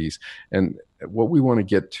commodities. And what we want to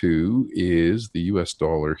get to is the US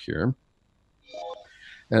dollar here.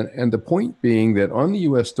 And the point being that on the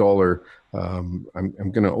US dollar, I'm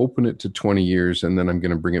going to open it to 20 years, and then I'm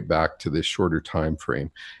going to bring it back to this shorter time frame.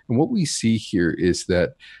 And what we see here is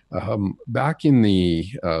that back in the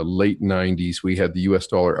late 90s, we had the US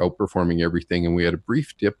dollar outperforming everything, and we had a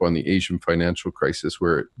brief dip on the Asian financial crisis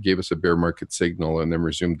where it gave us a bear market signal and then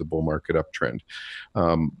resumed the bull market uptrend.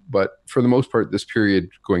 But for the most part, this period,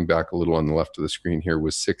 going back a little on the left of the screen here,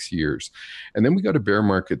 was 6 years. And then we got a bear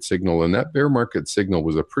market signal, and that bear market signal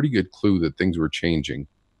was a pretty good clue that things were changing.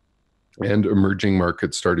 And emerging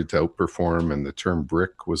markets started to outperform, and the term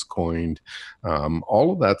BRIC was coined.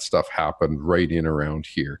 All of that stuff happened right in around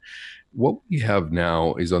here. What we have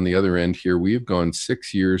now is on the other end here, we have gone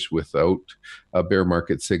 6 years without a bear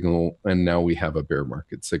market signal, and now we have a bear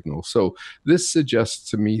market signal. So this suggests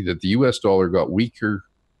to me that the US dollar got weaker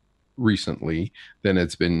recently than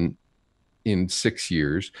it's been in 6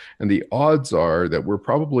 years, and the odds are that we're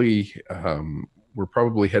probably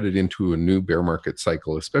headed into a new bear market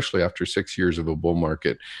cycle, especially after 6 years of a bull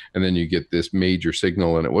market. And then you get this major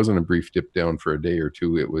signal, and it wasn't a brief dip down for a day or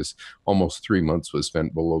two. It was almost 3 months was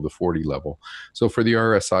spent below the 40 level. So for the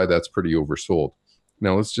RSI, that's pretty oversold.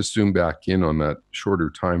 Now let's just zoom back in on that shorter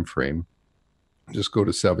time frame. Just go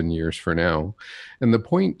to 7 years for now. And the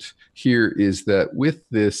point here is that with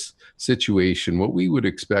this situation, what we would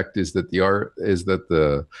expect is that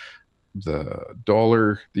the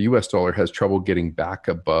US dollar has trouble getting back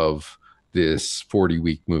above this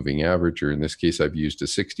 40-week moving average, or in this case, I've used a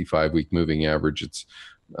 65-week moving average. It's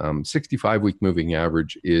 65-week moving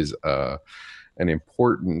average is an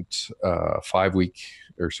important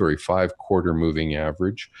 5-quarter moving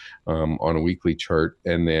average on a weekly chart,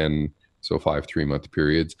 and then so 5 3-month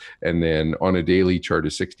periods, and then on a daily chart,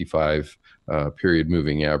 a 65 period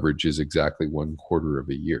moving average is exactly 1/4 of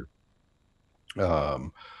a year.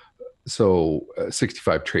 So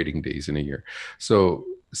 65 trading days in a year. So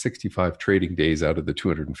 65 trading days out of the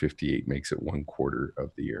 258 makes it 1/4 of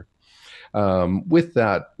the year. With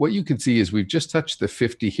that, what you can see is we've just touched the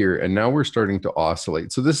 50 here, and now we're starting to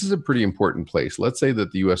oscillate. So this is a pretty important place. Let's say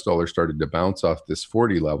that the US dollar started to bounce off this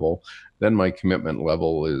 40 level, then my commitment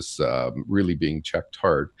level is really being checked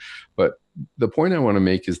hard. But the point I want to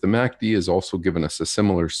make is the MACD has also given us a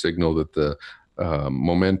similar signal that the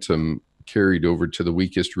momentum carried over to the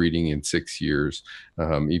weakest reading in 6 years,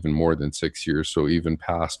 even more than 6 years. So even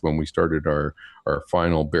past when we started our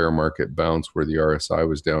final bear market bounce where the RSI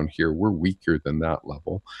was down here, we're weaker than that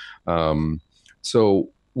level.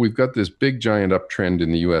 So we've got this big giant uptrend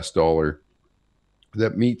in the US dollar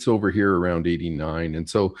that meets over here around 89. And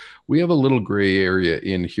so we have a little gray area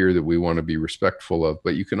in here that we want to be respectful of,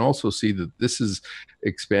 but you can also see that this is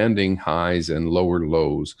expanding highs and lower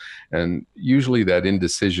lows. And usually that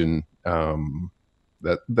indecision,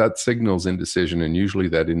 that signals indecision, and usually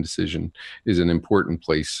that indecision is an important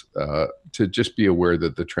place to just be aware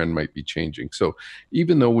that the trend might be changing. So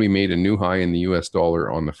even though we made a new high in the US dollar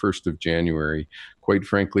on the 1st of January, quite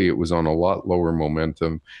frankly, it was on a lot lower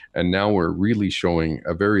momentum, and now we're really showing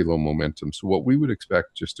a very low momentum. So what we would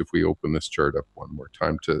expect, just if we open this chart up one more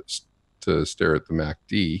time to stare at the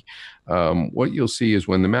MACD, what you'll see is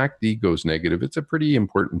when the MACD goes negative, it's a pretty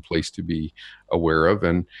important place to be aware of.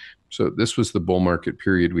 And so this was the bull market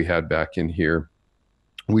period we had back in here.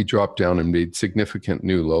 We dropped down and made significant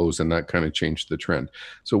new lows, and that kind of changed the trend.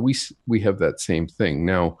 So we have that same thing.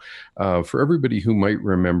 Now, for everybody who might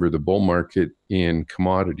remember the bull market in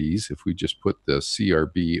commodities, if we just put the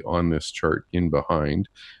CRB on this chart in behind,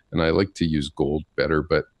 and I like to use gold better,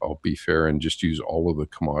 but I'll be fair and just use all of the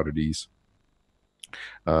commodities.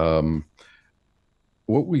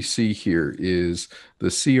 What we see here is the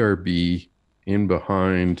CRB in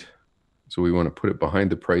behind. So we want to put it behind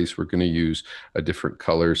the price. We're going to use a different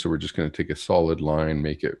color. So we're just going to take a solid line,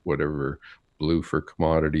 make it whatever, blue for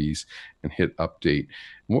commodities, and hit update.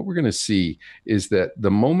 And what we're going to see is that the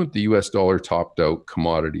moment the US dollar topped out,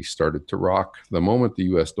 commodities started to rock. The moment the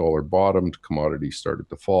US dollar bottomed, commodities started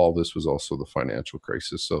to fall. This was also the financial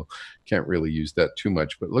crisis, so can't really use that too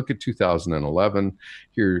much. But look at 2011.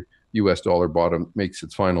 Here, US dollar bottom makes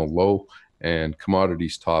its final low, and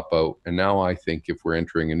commodities top out. And now I think if we're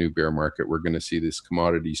entering a new bear market, we're going to see this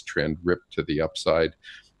commodities trend rip to the upside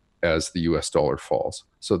as the US dollar falls.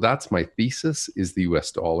 So that's my thesis, is the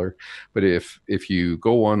US dollar. But if you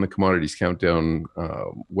go on the Commodities Countdown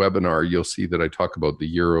webinar, you'll see that I talk about the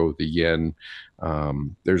euro, the yen.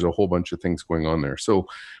 There's a whole bunch of things going on there. So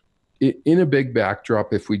in a big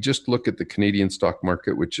backdrop, if we just look at the Canadian stock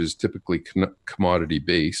market, which is typically commodity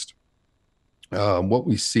based, what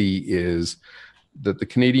we see is that the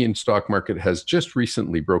Canadian stock market has just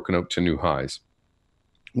recently broken out to new highs,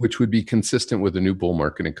 which would be consistent with a new bull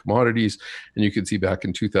market in commodities. And you can see back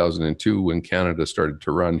in 2002, when Canada started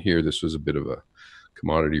to run here, this was a bit of a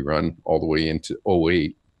commodity run all the way into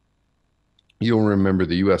 '08. You'll remember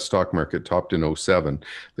the US stock market topped in '07.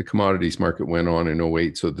 The commodities market went on in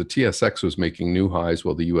 '08. So the TSX was making new highs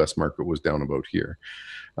while the US market was down about here.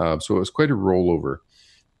 So it was quite a rollover.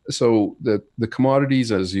 So the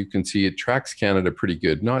commodities, as you can see, it tracks Canada pretty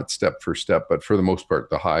good, not step for step, but for the most part,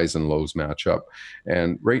 the highs and lows match up.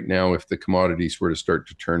 And right now, if the commodities were to start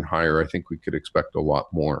to turn higher, I think we could expect a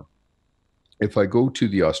lot more. If I go to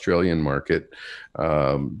the Australian market,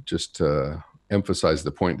 just to emphasize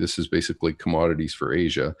the point, this is basically commodities for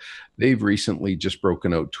Asia. They've recently just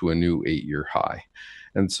broken out to a new 8-year high.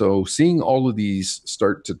 And so seeing all of these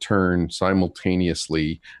start to turn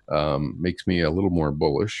simultaneously makes me a little more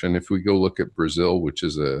bullish. And if we go look at Brazil, which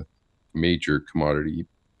is a major commodity,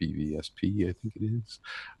 BVSP, I think it is,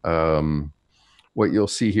 what you'll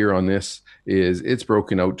see here on this is it's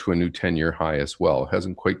broken out to a new 10-year high as well. It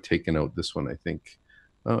hasn't quite taken out this one, I think.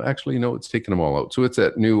 Actually, no, it's taken them all out. So it's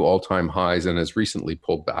at new all-time highs and has recently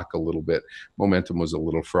pulled back a little bit. Momentum was a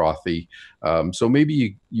little frothy. So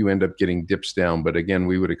maybe you end up getting dips down, but again,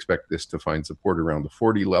 we would expect this to find support around the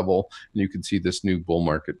 40 level. And you can see this new bull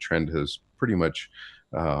market trend has pretty much,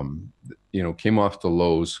 came off the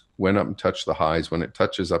lows, went up and touched the highs. When it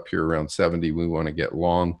touches up here around 70, we want to get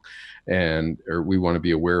long, or we want to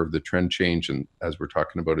be aware of the trend change. And as we're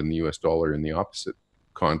talking about in the US dollar, in the opposite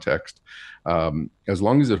context, as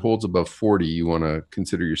long as it holds above 40, you want to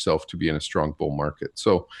consider yourself to be in a strong bull market.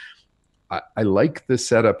 So I like the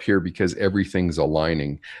setup here because everything's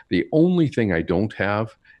aligning. The only thing I don't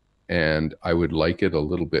have, and I would like it a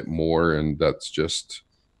little bit more, and that's just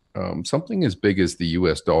something as big as the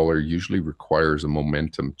US dollar usually requires a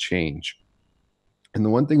momentum change. And the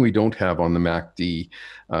one thing we don't have on the MACD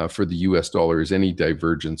for the US dollar is any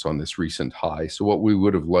divergence on this recent high. So what we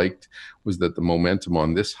would have liked was that the momentum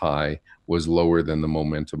on this high was lower than the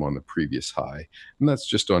momentum on the previous high. And that's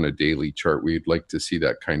just on a daily chart. We'd like to see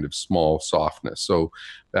that kind of small softness. So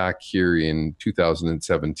back here in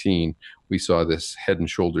 2017, we saw this head and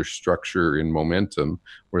shoulder structure in momentum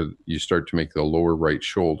where you start to make the lower right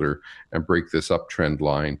shoulder and break this uptrend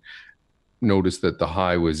line. Notice that the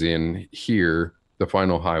high was in here. The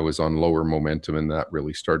final high was on lower momentum, and that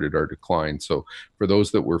really started our decline. So for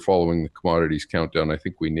those that were following the commodities countdown, I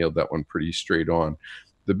think we nailed that one pretty straight on.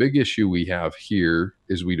 The big issue we have here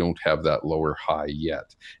is we don't have that lower high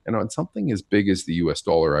yet. And on something as big as the US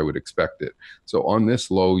dollar, I would expect it. So on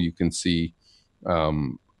this low, you can see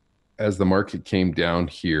as the market came down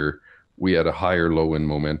here, we had a higher low in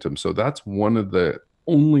momentum. So that's one of the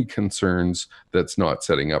only concerns that's not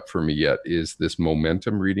setting up for me yet, is this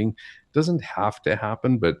momentum reading. It doesn't have to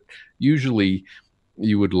happen, but usually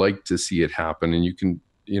you would like to see it happen. And you can,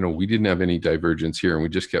 we didn't have any divergence here, and we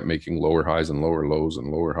just kept making lower highs and lower lows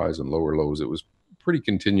and lower highs and lower lows. It was pretty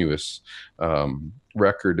continuous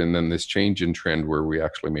record. And then this change in trend where we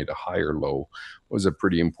actually made a higher low was a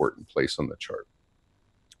pretty important place on the chart.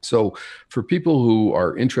 So for people who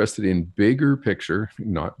are interested in bigger picture,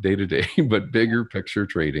 not day to day, but bigger picture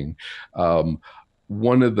trading,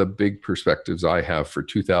 one of the big perspectives I have for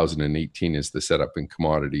 2018 is the setup in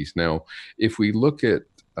commodities. Now, if we look at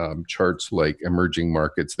charts like emerging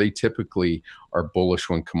markets, they typically are bullish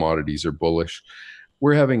when commodities are bullish.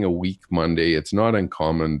 We're having a weak Monday. It's not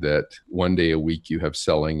uncommon that one day a week you have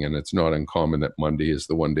selling, and it's not uncommon that Monday is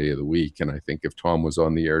the one day of the week. And I think if Tom was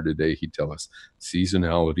on the air today, he'd tell us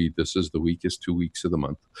seasonality, this is the weakest 2 weeks of the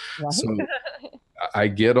month. Right. So I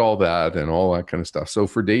get all that and all that kind of stuff. So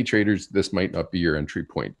for day traders, this might not be your entry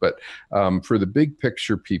point. But for the big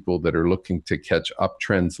picture people that are looking to catch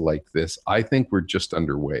uptrends like this, I think we're just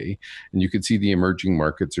underway. And you can see the emerging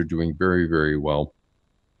markets are doing very, very well.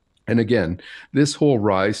 And again, this whole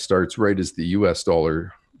rise starts right as the US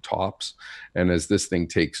dollar tops and as this thing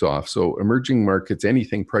takes off. So emerging markets,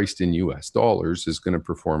 anything priced in US dollars is going to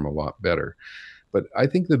perform a lot better. But I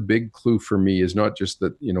think the big clue for me is not just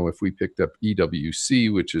that, if we picked up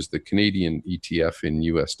EWC, which is the Canadian ETF in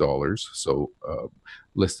US dollars, so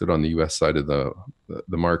listed on the US side of the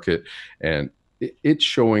market, and it's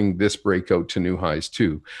showing this breakout to new highs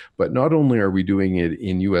too. But not only are we doing it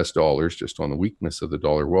in US dollars, just on the weakness of the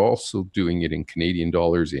dollar, we're also doing it in Canadian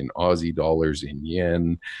dollars, in Aussie dollars, in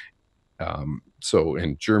yen.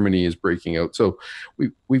 And Germany is breaking out. So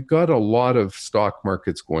we've got a lot of stock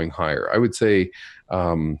markets going higher. I would say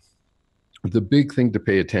the big thing to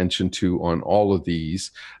pay attention to on all of these,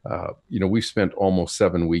 we've spent almost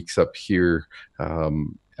 7 weeks up here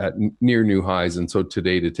at near new highs. And so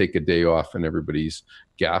today, to take a day off and everybody's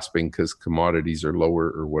gasping because commodities are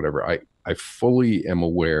lower or whatever, I fully am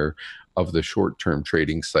aware of the short-term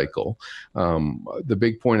trading cycle. The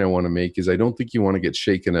big point I want to make is I don't think you want to get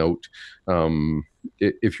shaken out.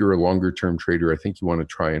 If you're a longer-term trader, I think you want to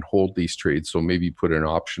try and hold these trades. So maybe put an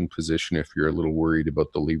option position if you're a little worried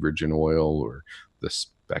about the leverage in oil or the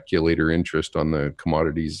speculator interest on the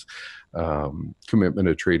commodities commitment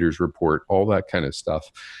of traders report, all that kind of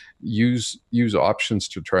stuff. Use options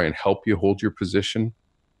to try and help you hold your position.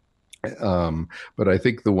 But I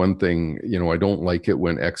think the one thing, I don't like it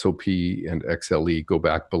when XOP and XLE go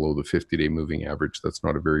back below the 50-day moving average. That's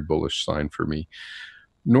not a very bullish sign for me.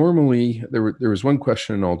 Normally, there was one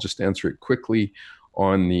question, and I'll just answer it quickly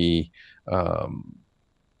on the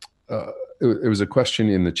it was a question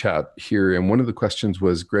in the chat here, and one of the questions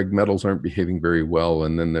was, Greg, metals aren't behaving very well.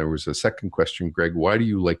 And then there was a second question, Greg, why do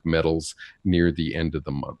you like metals near the end of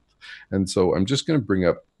the month? And so I'm just going to bring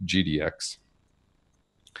up GDX.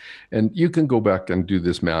 And you can go back and do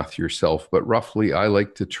this math yourself, but roughly I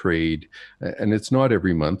like to trade, and it's not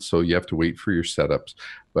every month, so you have to wait for your setups.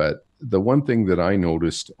 But the one thing that I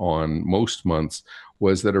noticed on most months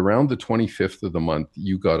was that around the 25th of the month,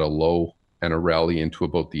 you got a low and a rally into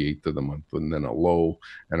about the 8th of the month, and then a low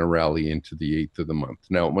and a rally into the 8th of the month.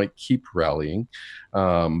 Now, it might keep rallying,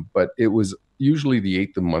 but it was usually the 8th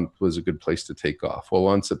of the month was a good place to take off. Well,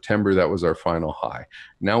 on September, that was our final high.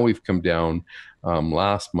 Now we've come down.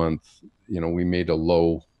 Last month, we made a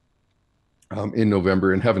low in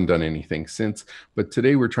November and haven't done anything since. But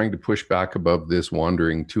today we're trying to push back above this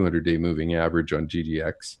wandering 200-day moving average on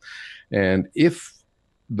GDX. And if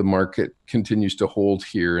the market continues to hold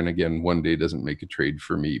here, and again, one day doesn't make a trade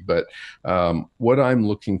for me, but what I'm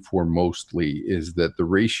looking for mostly is that the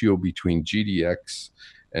ratio between GDX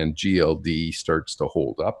and GLD starts to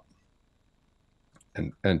hold up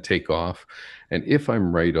and take off. And if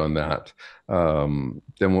I'm right on that,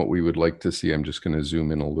 then what we would like to see, I'm just going to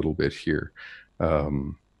zoom in a little bit here.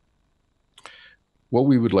 What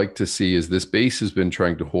we would like to see is this base has been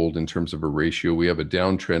trying to hold in terms of a ratio. We have a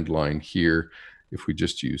downtrend line here. If we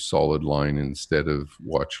just use solid line instead of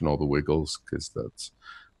watching all the wiggles, because that's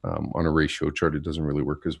on a ratio chart, it doesn't really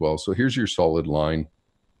work as well. So here's your solid line.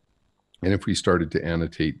 And if we started to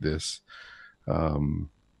annotate this,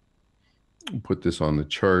 put this on the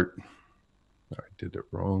chart. I did it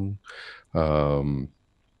wrong.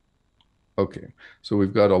 Okay, so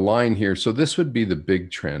we've got a line here. So this would be the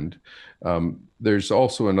big trend. There's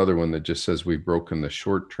also another one that just says we've broken the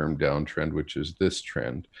short-term downtrend, which is this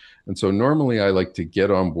trend. And so normally I like to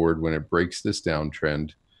get on board when it breaks this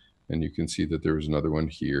downtrend. And you can see that there was another one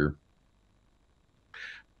here.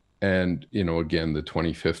 And, again, the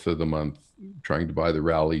 25th of the month, trying to buy the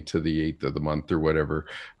rally to the 8th of the month or whatever.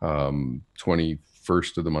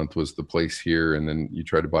 21st of the month was the place here. And then you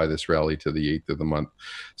try to buy this rally to the 8th of the month.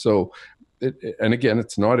 So, and again,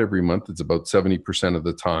 it's not every month. It's about 70% of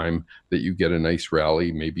the time that you get a nice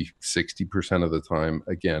rally, maybe 60% of the time.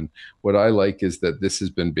 Again, what I like is that this has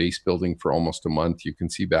been base building for almost a month. You can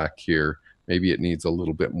see back here, maybe it needs a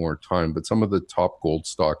little bit more time, but some of the top gold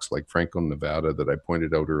stocks like Franco-Nevada that I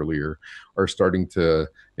pointed out earlier are starting to,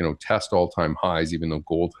 test all-time highs, even though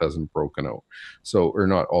gold hasn't broken out. So, or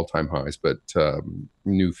not all-time highs, but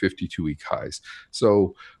new 52-week highs.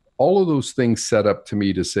 So all of those things set up to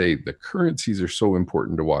me to say the currencies are so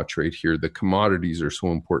important to watch right here. The commodities are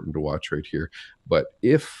so important to watch right here. But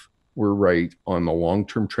if we're right on the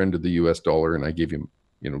long-term trend of the US dollar, and I gave you,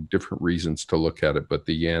 different reasons to look at it, but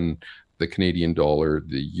the yen, the Canadian dollar,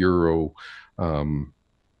 the euro,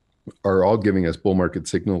 are all giving us bull market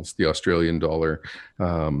signals. The Australian dollar,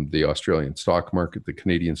 the Australian stock market, the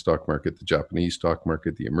Canadian stock market, the Japanese stock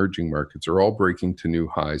market, the emerging markets are all breaking to new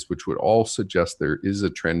highs, which would all suggest there is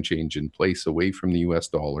a trend change in place away from the US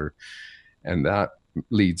dollar. And that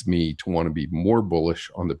leads me to want to be more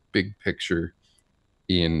bullish on the big picture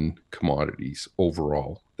in commodities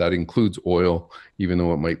overall. That includes oil, even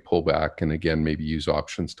though it might pull back, and again, maybe use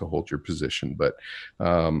options to hold your position. But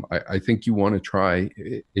I think you want to try,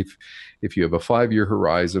 if you have a 5-year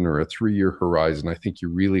horizon or a 3-year horizon, I think you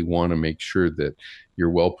really want to make sure that you're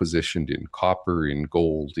well positioned in copper, in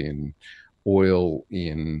gold, in oil,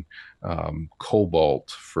 in cobalt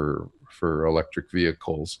for electric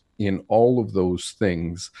vehicles, in all of those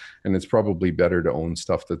things. And it's probably better to own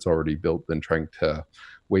stuff that's already built than trying to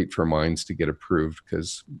wait for mines to get approved,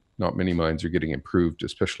 because not many mines are getting approved,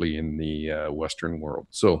 especially in the Western world.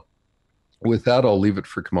 So with that, I'll leave it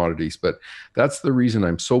for commodities, but that's the reason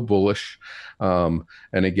I'm so bullish. And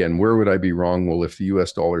again, where would I be wrong? Well, if the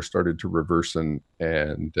US dollar started to reverse and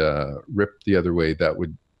rip the other way, that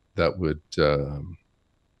would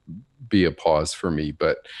be a pause for me.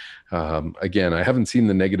 But again, I haven't seen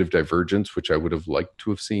the negative divergence, which I would have liked to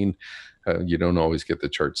have seen. You don't always get the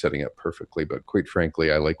chart setting up perfectly, but quite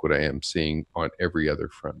frankly, I like what I am seeing on every other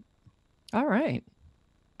front. All right.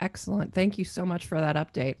 Excellent. Thank you so much for that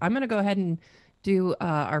update. I'm going to go ahead and do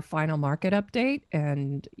our final market update,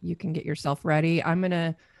 and you can get yourself ready.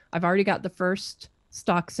 I've already got the first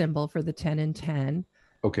stock symbol for the 10 and 10.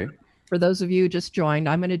 Okay. For those of you who just joined,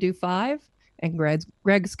 I'm going to do 5, and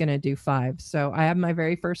Greg's going to do 5. So I have my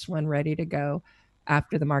very first one ready to go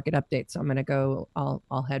after the market update. So I'm going to go,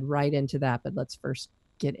 I'll head right into that, but let's first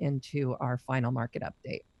get into our final market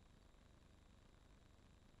update.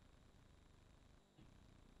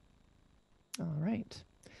 All right.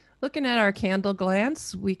 Looking at our candle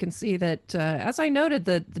glance, we can see that, as I noted,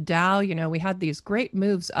 the Dow, we had these great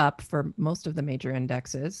moves up for most of the major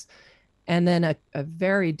indexes, and then a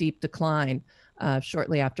very deep decline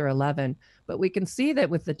shortly after 11. But we can see that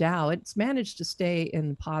with the Dow, it's managed to stay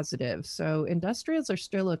in positive. So industrials are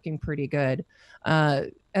still looking pretty good.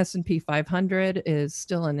 S&P 500 is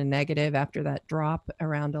still in a negative after that drop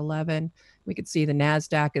around 11. We could see the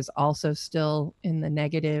NASDAQ is also still in the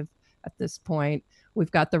negative at this point. We've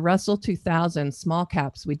got the Russell 2000 small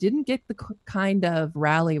caps. We didn't get the kind of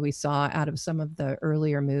rally we saw out of some of the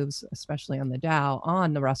earlier moves, especially on the Dow,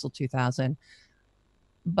 on the Russell 2000.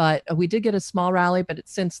 But we did get a small rally, but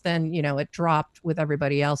since then, it dropped with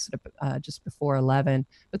everybody else just before 11.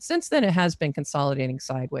 But since then, it has been consolidating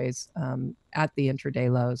sideways at the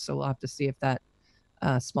intraday lows. So we'll have to see if that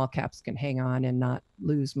small caps can hang on and not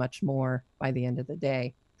lose much more by the end of the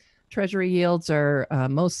day. Treasury yields are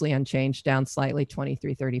mostly unchanged, down slightly,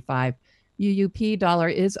 23.35. UUP dollar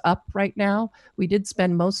is up right now. We did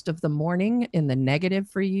spend most of the morning in the negative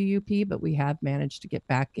for UUP, but we have managed to get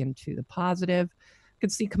back into the positive. You can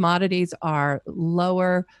see commodities are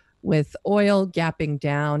lower, with oil gapping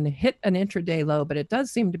down, hit an intraday low, but it does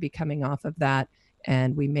seem to be coming off of that,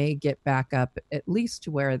 and we may get back up at least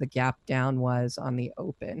to where the gap down was on the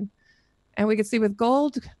open. And we can see with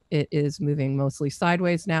gold, it is moving mostly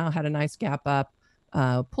sideways now, had a nice gap up,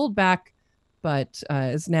 pulled back, but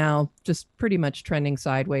is now just pretty much trending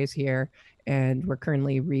sideways here. And we're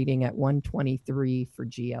currently reading at 123 for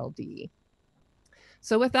GLD.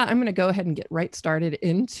 So with that, I'm going to go ahead and get right started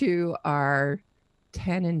into our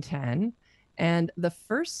 10 and 10. And the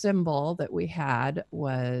first symbol that we had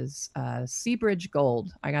was Seabridge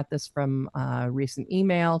Gold. I got this from a recent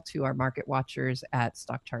email to our market watchers at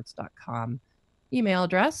stockcharts.com email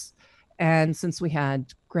address. And since we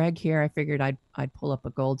had Greg here, I figured I'd pull up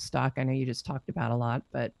a gold stock. I know you just talked about a lot,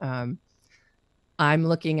 but I'm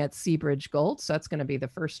looking at Seabridge Gold. So that's going to be the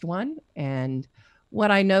first one. And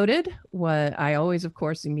what I noted, what I always, of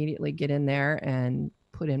course, immediately get in there and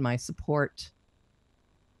put in my support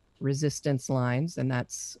resistance lines, and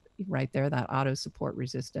that's right there, that auto support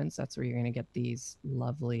resistance. That's where you're going to get these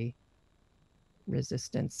lovely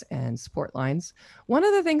resistance and support lines. One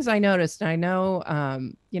of the things I noticed, and I know,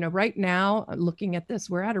 right now, looking at this,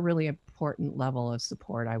 we're at a really important level of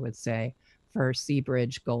support, I would say, for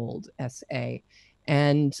Seabridge Gold SA.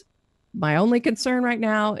 And my only concern right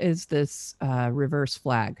now is this reverse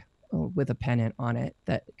flag with a pennant on it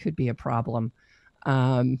that could be a problem.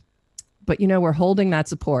 But we're holding that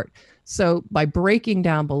support. So by breaking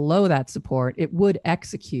down below that support, it would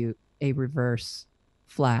execute a reverse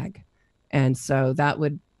flag. And so that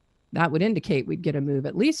would indicate we'd get a move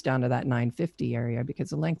at least down to that 950 area,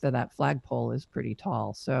 because the length of that flagpole is pretty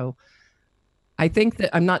tall. So I think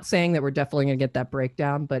that, I'm not saying that we're definitely going to get that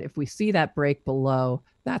breakdown, but if we see that break below,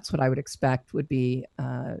 that's what I would expect would be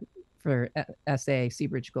for SA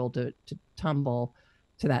Seabridge Gold to tumble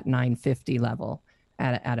to that 950 level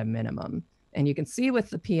at a minimum. And you can see with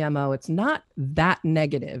the PMO, it's not that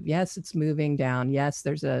negative. Yes, it's moving down. Yes,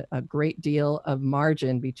 there's a great deal of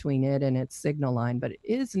margin between it and its signal line, but it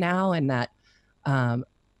is now in that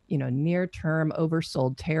near-term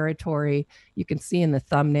oversold territory. You can see in the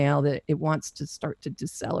thumbnail that it wants to start to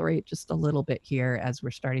decelerate just a little bit here as we're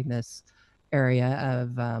starting this area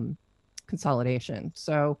of consolidation.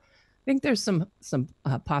 So I think there's some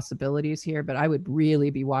possibilities here, but I would really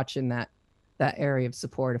be watching that area of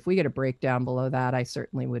support. If we get a breakdown below that, I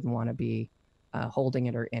certainly wouldn't want to be holding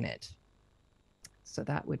it or in it. So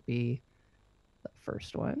that would be the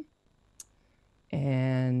first one.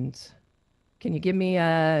 And can you give me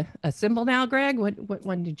a symbol now, Greg? What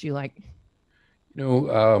one did you like?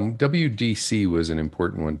 WDC was an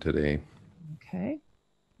important one today. Okay.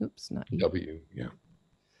 Oops, not you. W, yeah.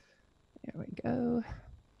 There we go.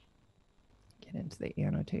 Get into the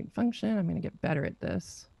annotate function. I'm going to get better at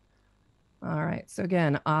this. All right. So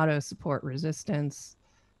again, auto support resistance.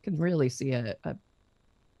 Can really see a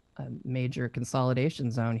major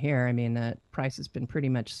consolidation zone here. I mean, the price has been pretty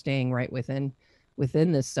much staying right within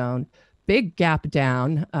this zone. Big gap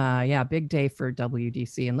down. Yeah, big day for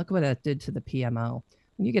WDC. And look what that did to the PMO.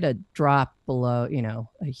 When you get a drop below,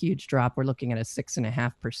 a huge drop, we're looking at a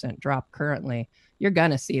 6.5% drop currently. You're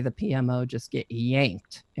going to see the PMO just get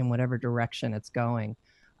yanked in whatever direction it's going.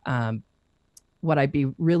 What I'd be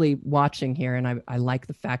really watching here, and I like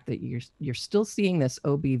the fact that you're still seeing this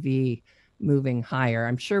OBV moving higher.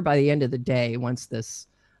 I'm sure by the end of the day, once this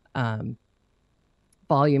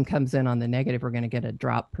volume comes in on the negative, we're going to get a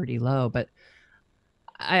drop pretty low. But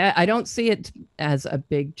I don't see it as a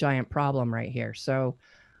big giant problem right here. So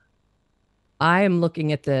I am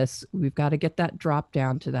looking at this. We've got to get that drop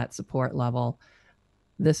down to that support level.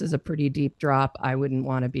 This is a pretty deep drop. I wouldn't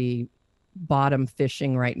want to be bottom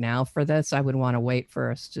fishing right now for this. I would want to wait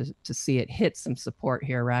for us to see it hit some support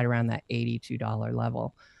here right around that $82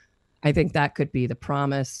 level. I think that could be the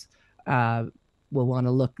promise. We'll want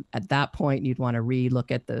to look at that point. You'd want to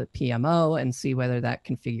re-look at the PMO and see whether that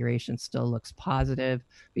configuration still looks positive.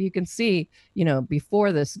 But you can see,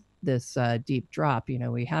 before this deep drop,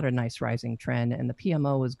 we had a nice rising trend, and the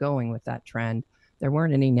PMO was going with that trend. There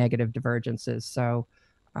weren't any negative divergences. So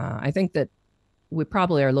I think that we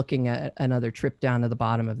probably are looking at another trip down to the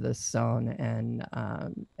bottom of this zone and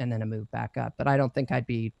then a move back up. But I don't think I'd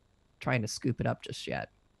be trying to scoop it up just yet.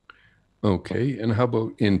 Okay, and how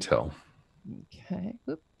about Intel? Okay,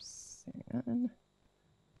 oops, hang on.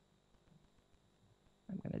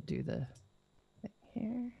 I'm going to do the thing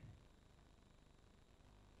here.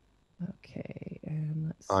 Okay, and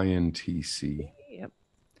let's INTC. Yep,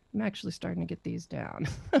 I'm actually starting to get these down.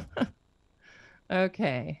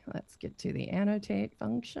 Okay, let's get to the annotate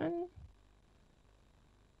function.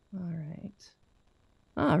 All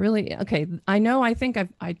right. Really? Okay. I think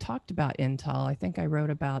I talked about Intel. I think I wrote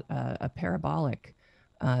about a parabolic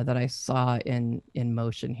that I saw in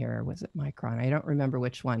motion here. Was it Micron? I don't remember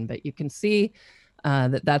which one, but you can see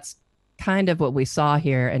that's kind of what we saw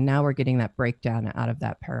here. And now we're getting that breakdown out of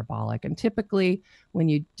that parabolic. And typically when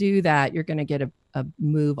you do that, you're going to get a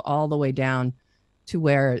move all the way down to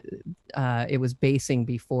where it was basing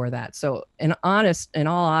before that. So in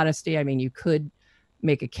all honesty, I mean, you could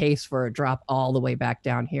make a case for a drop all the way back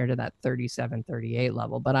down here to that 37, 38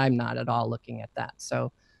 level, but I'm not at all looking at that.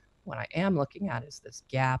 So what I am looking at is this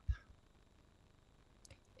gap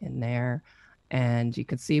in there. And you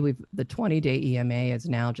can see the 20-day EMA has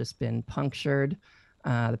now just been punctured.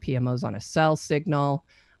 The PMO's on a sell signal.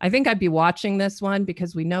 I think I'd be watching this one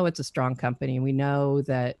because we know it's a strong company. We know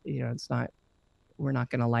that, we're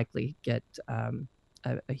not going to likely get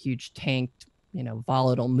a huge tanked,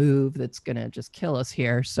 volatile move that's going to just kill us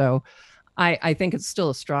here. So I think it's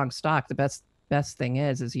still a strong stock. The best thing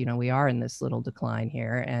is, we are in this little decline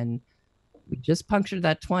here and we just punctured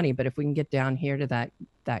that 20, but if we can get down here to that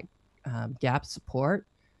gap support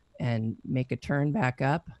and make a turn back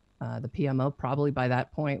up, the PMO probably by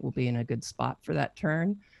that point will be in a good spot for that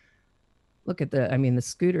turn. Look at the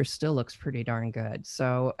scooter still looks pretty darn good.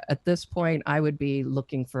 So at this point, I would be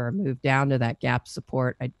looking for a move down to that gap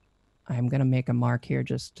support. I'm going to make a mark here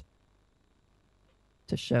just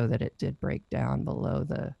to show that it did break down below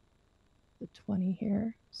the 20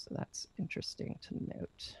 here. So that's interesting to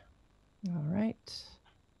note. All right,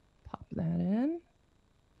 pop that in.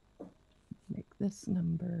 Make this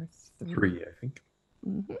number 3. I think.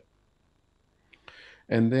 Mm-hmm.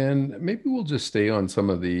 And then maybe we'll just stay on some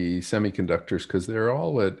of the semiconductors because they're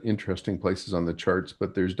all at interesting places on the charts,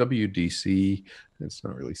 but there's WDC. It's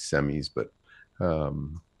not really semis, but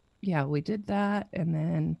yeah, we did that. And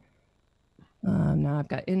then now I've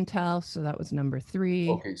got Intel. So that was number 3.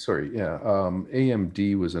 Okay, sorry. Yeah.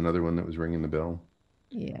 AMD was another one that was ringing the bell.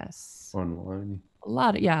 Yes. Online. A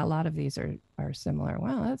lot of these are similar.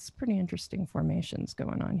 Wow, that's pretty interesting formations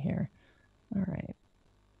going on here. All right.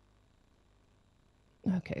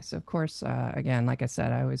 Okay, so of course, again, like I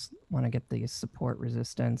said, I always want to get the support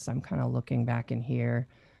resistance. I'm kind of looking back in here.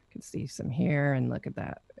 You can see some here, and look at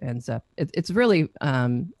that. Ends up, it's really,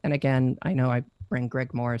 and again, I know I bring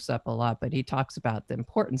Greg Morris up a lot, but he talks about the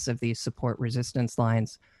importance of these support resistance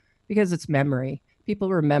lines because it's memory. People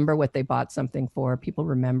remember what they bought something for. People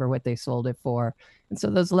remember what they sold it for. And so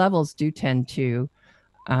those levels do tend to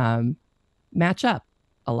match up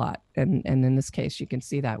a lot. And in this case, you can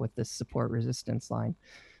see that with this support resistance line.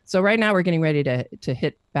 So right now we're getting ready to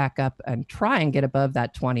hit back up and try and get above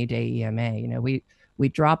that 20-day EMA. We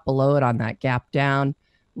dropped below it on that gap down,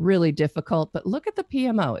 really difficult, but look at the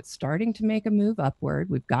PMO. It's starting to make a move upward.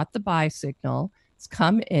 We've got the buy signal. It's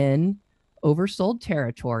come in oversold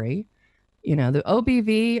territory. The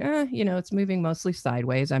OBV, it's moving mostly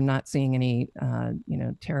sideways. I'm not seeing any,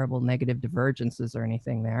 terrible negative divergences or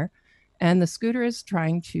anything there. And the scooter is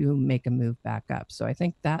trying to make a move back up. So I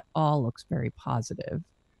think that all looks very positive.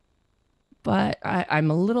 But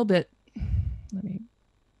I'm a little bit, let me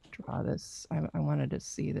draw this. I wanted to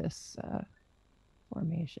see this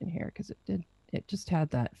formation here because it just had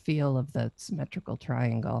that feel of the symmetrical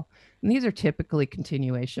triangle. And these are typically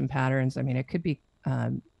continuation patterns. I mean, it could be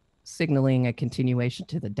signaling a continuation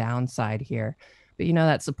to the downside here. But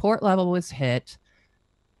that support level was hit.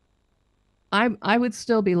 I would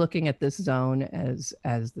still be looking at this zone as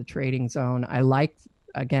the trading zone. I like,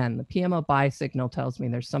 again, the PMO buy signal tells me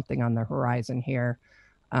there's something on the horizon here.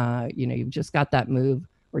 You've just got that move.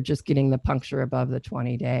 We're just getting the puncture above the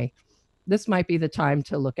 20-day. This might be the time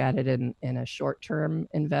to look at it in a short-term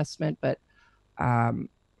investment, but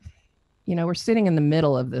we're sitting in the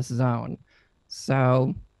middle of this zone.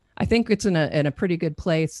 So I think it's in a pretty good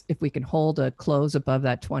place. If we can hold a close above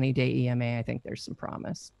that 20-day EMA, I think there's some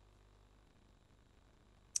promise.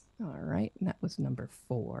 All right, and that was number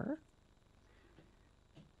 4.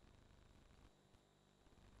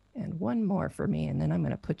 And one more for me, and then I'm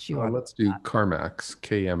going to put you on. Let's do CarMax,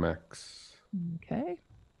 KMX. Okay.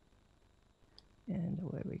 And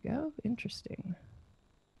away we go. Interesting.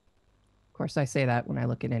 Of course, I say that when I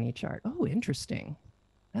look at any chart. Oh, interesting.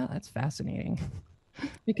 Oh, that's fascinating.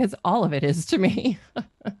 Because all of it is to me.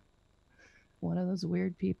 One of those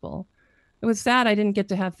weird people. It was sad I didn't get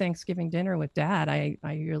to have Thanksgiving dinner with Dad. I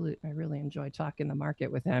really enjoyed talking the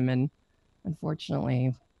market with him, and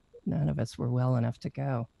unfortunately, none of us were well enough to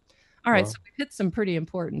go. All right, so we've hit some pretty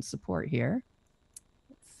important support here.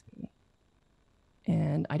 Let's see.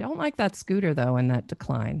 And I don't like that scooter, though, in that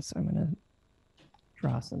decline. So I'm going to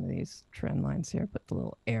draw some of these trend lines here, put the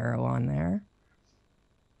little arrow on there.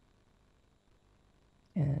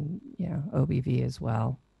 And, OBV as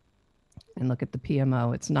well. And look at the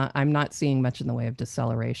PMO. I'm not seeing much in the way of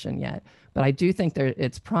deceleration yet, but I do think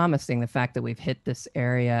it's promising, the fact that we've hit this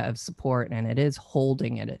area of support and it is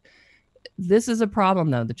holding it. This is a problem,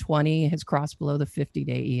 though. The 20 has crossed below the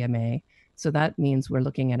 50-day EMA. So that means we're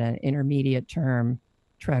looking at an intermediate term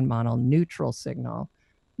trend model neutral signal.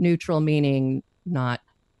 Neutral meaning not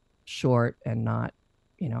short and not,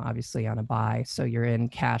 obviously on a buy. So you're in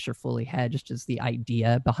cash or fully hedged is the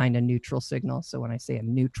idea behind a neutral signal. So when I say a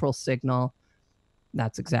neutral signal,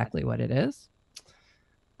 that's exactly what it is.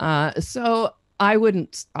 So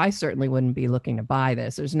I certainly wouldn't be looking to buy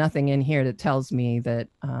this. There's nothing in here that tells me that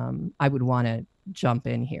I would want to jump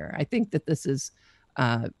in here. I think that this is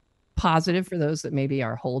positive for those that maybe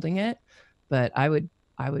are holding it, but I would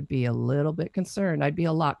be a little bit concerned. I'd be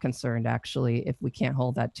a lot concerned, actually, if we can't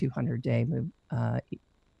hold that 200-day move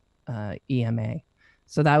EMA.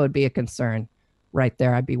 So that would be a concern right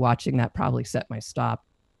there. I'd be watching that, probably set my stop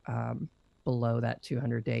below that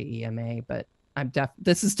 200-day EMA, but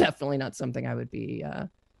this is definitely not something I would be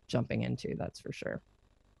jumping into, that's for sure.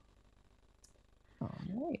 All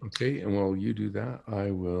right. Okay, and while you do that,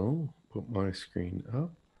 I will put my screen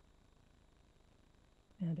up.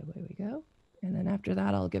 And away we go. And then after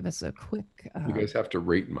that, I'll give us a quick... you guys have to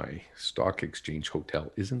rate my stock exchange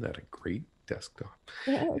hotel. Isn't that a great desktop?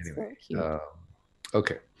 Yeah, it's very cute.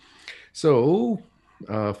 Okay, so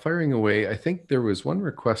firing away, I think there was one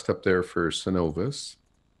request up there for Synovus.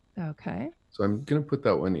 Okay. So I'm going to put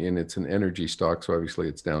that one in. It's an energy stock, so obviously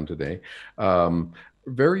it's down today.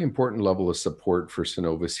 Very important level of support for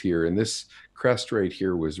Synovus here. And this crest right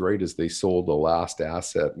here was right as they sold the last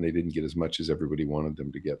asset, and they didn't get as much as everybody wanted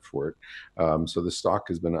them to get for it. So the stock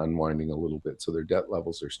has been unwinding a little bit. So their debt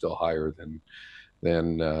levels are still higher than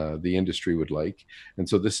the industry would like. And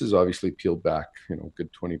so this is obviously peeled back, good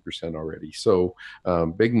 20% already. So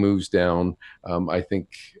big moves down. I think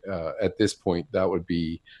at this point, that would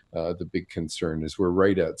be the big concern, is we're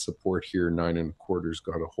right at support here. 9.25's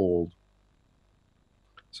got to hold.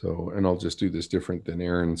 So, and I'll just do this different than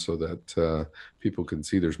Aaron so that people can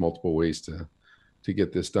see there's multiple ways to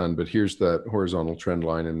get this done. But here's that horizontal trend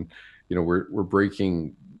line, and we're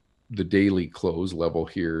breaking the daily close level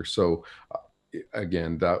here. So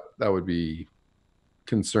again, that would be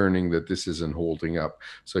concerning, that this isn't holding up.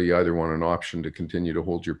 So you either want an option to continue to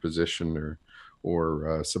hold your position,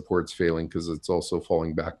 or support's failing because it's also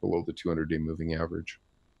falling back below the 200-day moving average.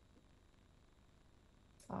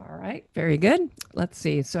 All right, very good. Let's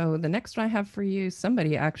see. So the next one I have for you,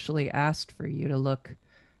 somebody actually asked for you to look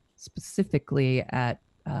specifically at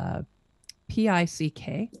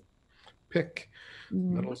PICK. PIC,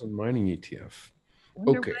 Metals and Mining ETF.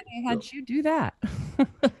 Wonder why they had you do that.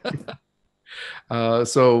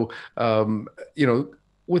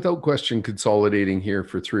 without question, consolidating here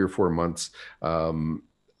for 3 or 4 months. I'm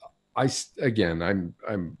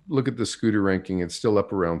look at the scooter ranking. It's still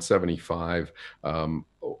up around 75.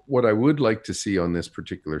 What I would like to see on this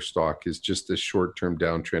particular stock is just this short-term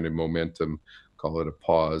downtrend and momentum. Call it a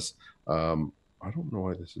pause. I don't know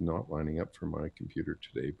why this is not lining up for my computer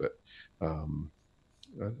today, but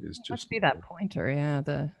that is It just must be that pointer. Yeah.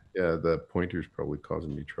 the pointer's probably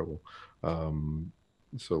causing me trouble.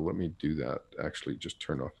 So let me do that. Actually, just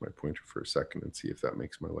turn off my pointer for a second and see if that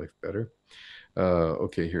makes my life better.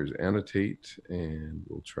 Okay, here's annotate, and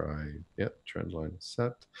we'll try, trend line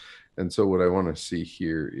set. And so what I want to see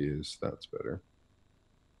here is, that's better.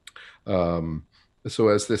 So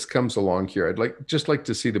as this comes along here, I'd just like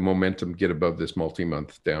to see the momentum get above this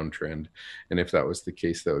multi-month downtrend. And if that was the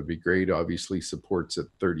case, that would be great. Obviously supports at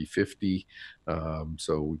 30.50.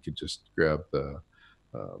 So we could just grab the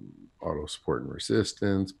auto support and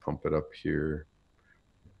resistance, pump it up here,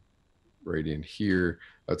 right in here.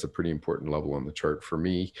 That's a pretty important level on the chart for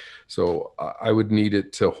me. So I would need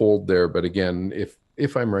it to hold there. But again,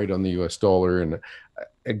 if I'm right on the US dollar, and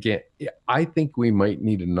again, I think we might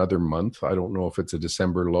need another month. I don't know if it's a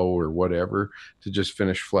December low or whatever to just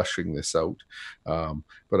finish flushing this out.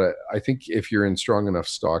 But I think if you're in strong enough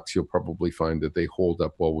stocks, you'll probably find that they hold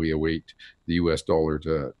up while we await the US dollar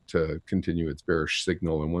to continue its bearish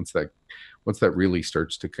signal. And once that really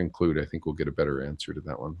starts to conclude, I think we'll get a better answer to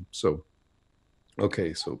that one. So,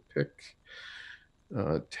 okay, so pick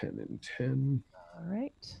 10 and 10. All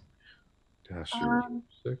right.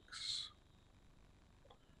 -06.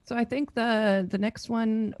 So I think the next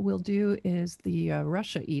one we'll do is the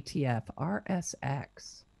Russia ETF,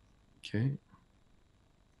 RSX. Okay.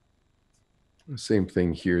 Same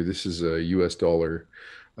thing here. This is a US dollar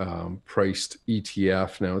priced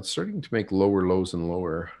ETF. Now it's starting to make lower lows and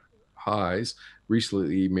lower highs.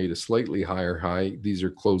 Recently made a slightly higher high. These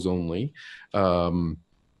are close only. I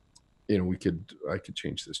could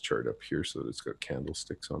change this chart up here so that it's got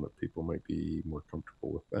candlesticks on it. People might be more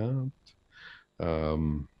comfortable with that.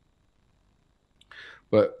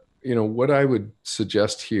 But what I would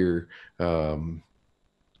suggest here, let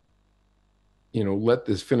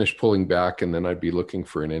this finish pulling back, and then I'd be looking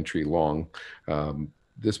for an entry long.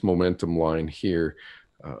 This momentum line here,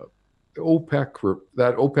 that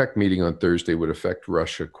OPEC meeting on Thursday would affect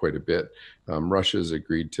Russia quite a bit. Russia's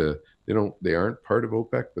agreed to, they aren't part of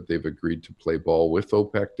OPEC, but they've agreed to play ball with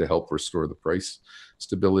OPEC to help restore the price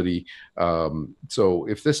stability. So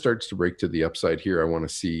if this starts to break to the upside here, I want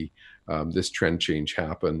to see this trend change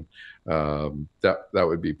happen. That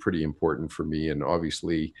would be pretty important for me. And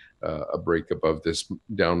obviously a break above this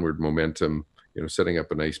downward momentum, setting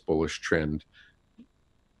up a nice bullish trend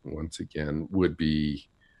once again would be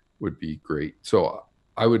great. So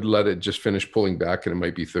I would let it just finish pulling back, and it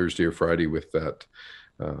might be Thursday or Friday with that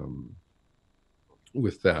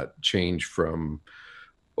change from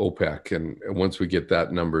OPEC. And once we get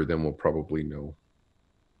that number, then we'll probably know.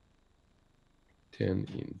 10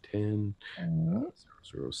 in 10,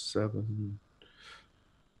 007.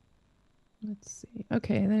 Let's see.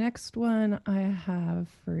 Okay, the next one I have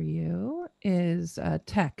for you is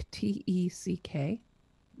Tech, TECK.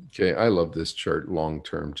 Okay, I love this chart long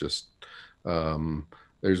term. Just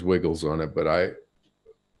there's wiggles on it, but I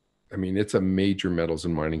mean, it's a major metals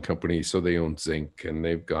and mining company, so they own zinc, and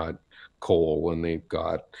they've got coal, and they've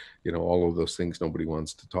got all of those things nobody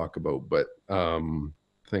wants to talk about, but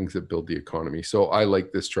things that build the economy. So I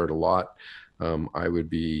like this chart a lot. I would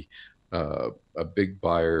be a big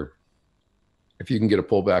buyer. If you can get a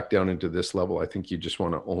pullback down into this level, I think you just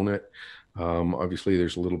want to own it. Obviously,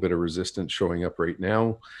 there's a little bit of resistance showing up right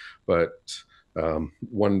now, but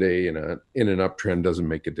one day in an uptrend doesn't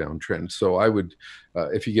make a downtrend. So I would,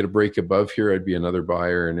 if you get a break above here, I'd be another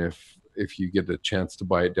buyer. And if you get a chance to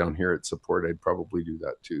buy it down here at support, I'd probably do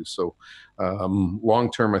that too. So long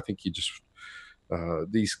term, I think you just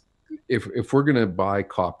if we're going to buy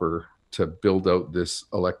copper to build out this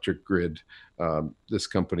electric grid, this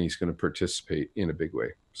company is going to participate in a big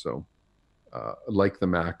way. So like the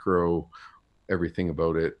macro, everything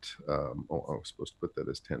about it. I was supposed to put that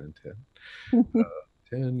as 10 and 10.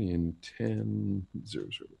 10 in 10,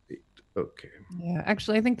 008. Okay. Yeah,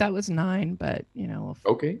 actually, I think that was 9, but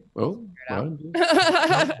okay. Well, not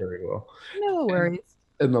very well. No worries.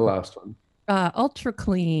 And the last one. Ultra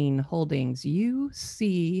Clean Holdings,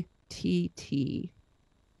 UCTT.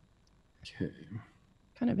 Okay.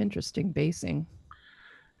 Kind of interesting basing.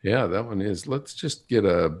 Yeah, that one is. Let's just get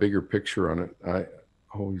a bigger picture on it.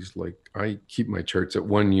 always like, I keep my charts at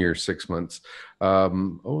 1 year, 6 months.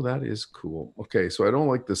 Oh, that is cool. Okay, so I don't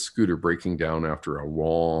like the scooter breaking down after a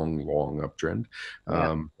long, long uptrend.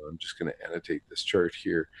 Yeah. I'm just going to annotate this chart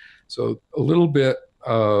here. So a little bit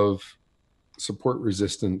of support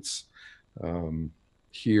resistance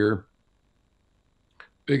here.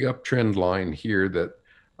 Big uptrend line here that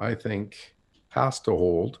I think has to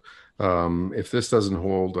hold. If this doesn't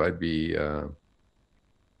hold, I'd be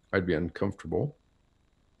uncomfortable.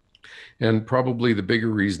 And probably the bigger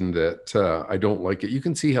reason that I don't like it, you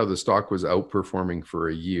can see how the stock was outperforming for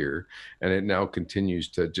a year, and it now continues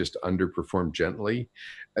to just underperform gently.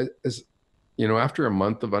 As you know, after a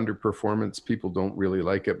month of underperformance, people don't really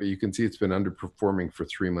like it, but you can see it's been underperforming for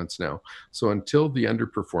 3 months now. So until the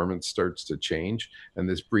underperformance starts to change, and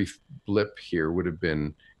this brief blip here would have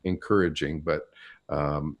been encouraging, but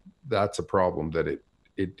that's a problem, that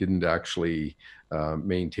it didn't actually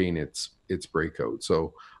maintain its breakout.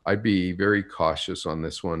 So I'd be very cautious on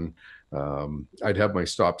this one. I'd have my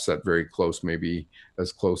stop set very close, maybe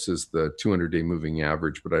as close as the 200-day moving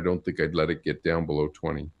average, but I don't think I'd let it get down below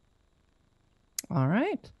 20. All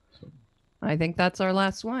right. I think that's our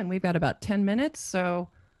last one. We've got about 10 minutes, so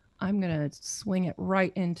I'm going to swing it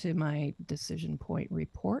right into my decision point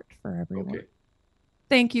report for everyone. Okay.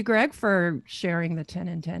 Thank you, Greg, for sharing the 10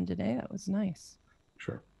 and 10 today. That was nice.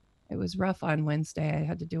 Sure. It was rough on Wednesday. I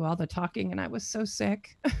had to do all the talking, and I was so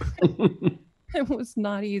sick. It was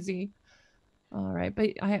not easy. All right, but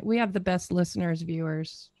we have the best listeners,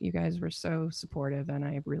 viewers. You guys were so supportive, and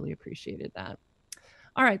I really appreciated that.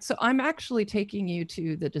 All right, so I'm actually taking you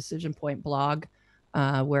to the Decision Point blog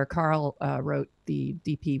where Carl wrote the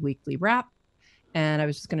DP Weekly Wrap, and I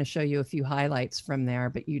was just going to show you a few highlights from there,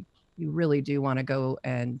 but you really do want to go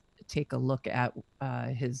and take a look at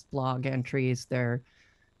his blog entries. They're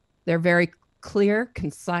very clear,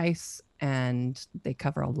 concise, and they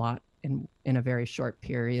cover a lot in a very short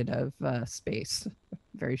period of space,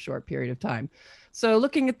 very short period of time. So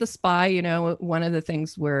looking at the SPY, you know, one of the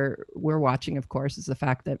things we're watching, of course, is the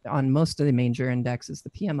fact that on most of the major indexes, the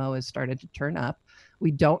PMO has started to turn up.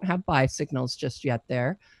 We don't have buy signals just yet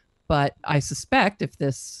there, but I suspect if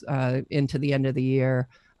this into the end of the year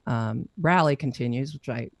rally continues, which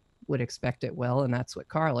I would expect it will, and that's what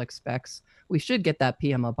Carl expects, we should get that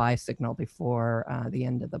PMO buy signal before the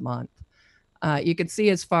end of the month. You can see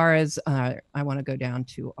as far as, I want to go down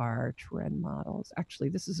to our trend models. Actually,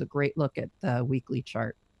 this is a great look at the weekly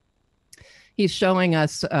chart. He's showing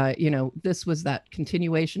us, you know, this was that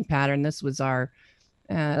continuation pattern. This was our,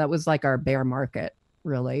 that was like our bear market,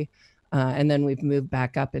 really. And then we've moved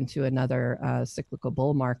back up into another cyclical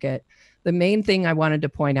bull market. The main thing I wanted to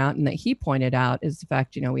point out, and that he pointed out, is the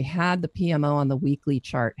fact, you know, we had the PMO on the weekly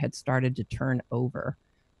chart had started to turn over.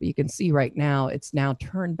 But you can see right now it's now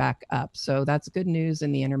turned back up. So that's good news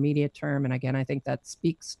in the intermediate term. And again, I think that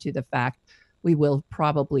speaks to the fact we will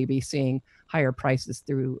probably be seeing higher prices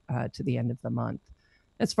through to the end of the month.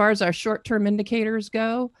 As far as our short-term indicators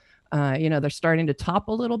go, you know, they're starting to top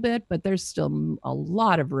a little bit, but there's still a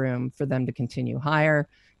lot of room for them to continue higher.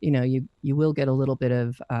 You know, you will get a little bit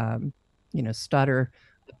of, you know, stutter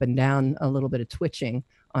up and down, a little bit of twitching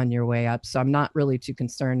on your way up. So I'm not really too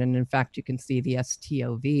concerned. And in fact, you can see the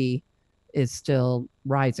STOV is still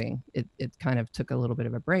rising. It kind of took a little bit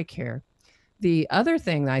of a break here. The other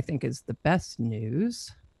thing that I think is the best news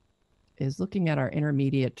is looking at our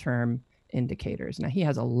intermediate term indicators. Now, he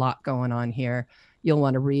has a lot going on here. You'll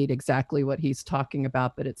want to read exactly what he's talking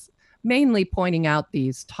about, but it's mainly pointing out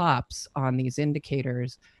these tops on these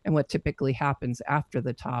indicators and what typically happens after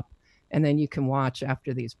the top. And then you can watch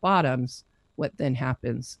after these bottoms what then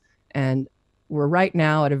happens. And we're right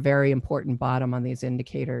now at a very important bottom on these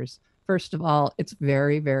indicators. First of all, it's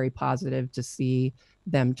very, very positive to see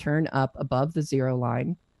them turn up above the zero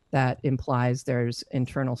line. That implies there's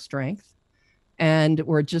internal strength. And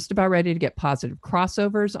we're just about ready to get positive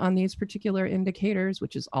crossovers on these particular indicators,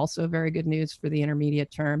 which is also very good news for the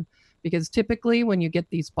intermediate term, because typically when you get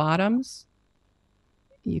these bottoms,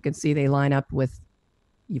 you can see they line up with,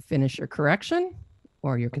 you finish your correction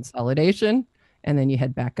or your consolidation, and then you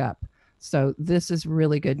head back up. So this is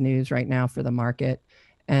really good news right now for the market.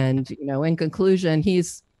 And, you know, in conclusion,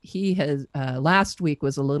 he has last week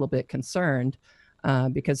was a little bit concerned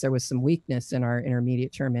because there was some weakness in our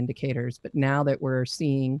intermediate term indicators. But now that we're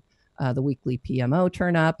seeing the weekly PMO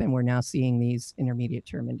turn up, and we're now seeing these intermediate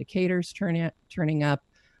term indicators turning up,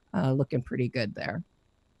 looking pretty good there.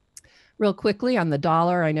 Real quickly on the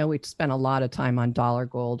dollar, I know we spent a lot of time on dollar,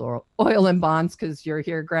 gold, or oil and bonds because you're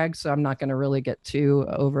here, Greg, so I'm not going to really get too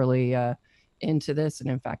overly into this.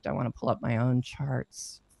 And in fact, I want to pull up my own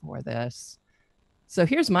charts for this. So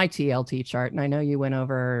here's my TLT chart. And I know you went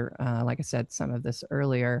over, like I said, some of this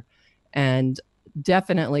earlier. And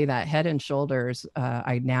definitely that head and shoulders,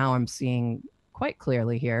 I'm seeing quite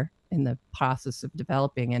clearly here in the process of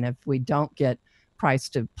developing. And if we don't get price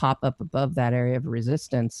to pop up above that area of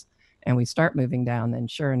resistance and we start moving down, then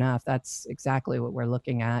sure enough, that's exactly what we're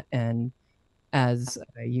looking at. And as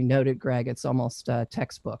you noted, Greg, it's almost a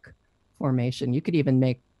textbook formation. You could even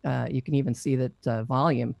you can even see that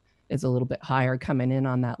volume is a little bit higher coming in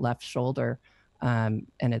on that left shoulder. And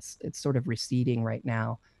it's sort of receding right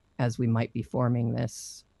now as we might be forming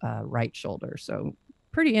this right shoulder. So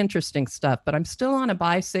pretty interesting stuff, but I'm still on a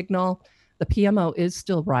buy signal. The PMO is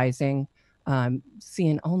still rising.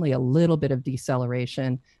 Seeing only a little bit of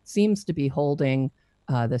deceleration, seems to be holding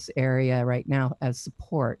this area right now as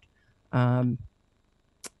support.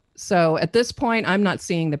 So at this point, I'm not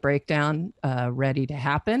seeing the breakdown ready to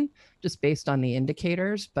happen just based on the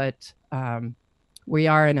indicators, but we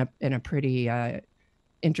are in a pretty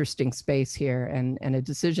interesting space here, and a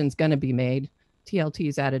decision's going to be made. TLT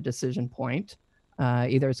is at a decision point.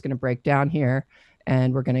 Either it's going to break down here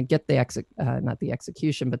and we're going to get not the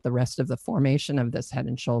execution, but the rest of the formation of this head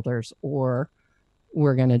and shoulders, or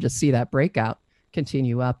we're going to just see that breakout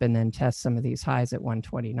continue up and then test some of these highs at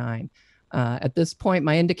 129. At this point,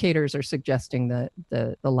 my indicators are suggesting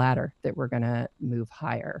the latter, that we're going to move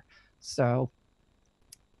higher. So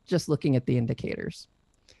just looking at the indicators.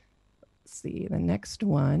 Let's see the next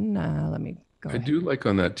one. Let me go ahead. I do like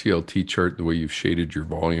on that TLT chart the way you've shaded your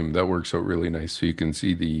volume. That works out really nice. So you can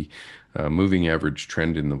see the moving average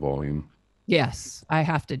trend in the volume. Yes, I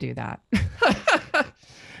have to do that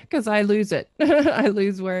because I lose it. I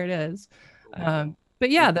lose where it is. But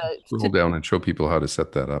yeah, scroll down and show people how to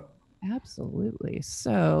set that up. Absolutely.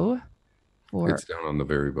 So it's down on the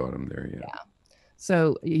very bottom there. Yeah.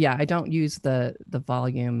 So yeah, I don't use the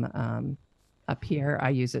volume up here. I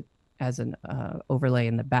use it as an overlay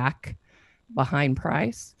in the back behind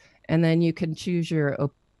price. And then you can choose your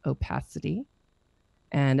opacity.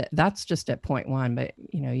 And that's just at 0.1, but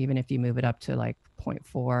even if you move it up to like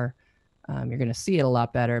 0.4, you're going to see it a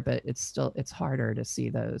lot better, but it's harder to see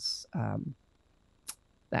those,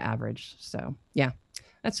 the average. So yeah,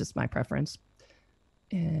 that's just my preference.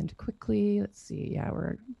 And quickly, let's see. Yeah,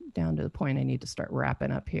 we're down to the point I need to start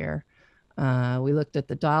wrapping up here. We looked at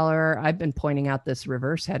the dollar. I've been pointing out this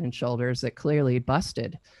reverse head and shoulders that clearly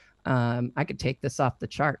busted. I could take this off the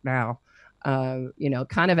chart now.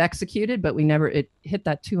 Kind of executed, but it hit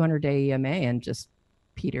that 200-day EMA and just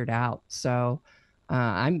petered out. So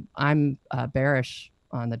I'm bearish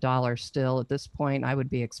on the dollar still at this point. I would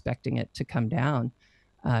be expecting it to come down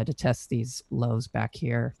to test these lows back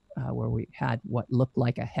here where we had what looked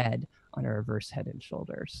like a head on a reverse head and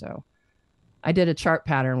shoulder. So I did a chart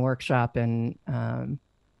pattern workshop in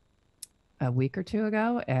a week or two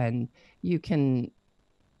ago, and you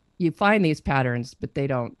find these patterns, but they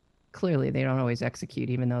don't always execute,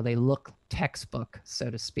 even though they look textbook,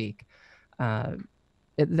 so to speak.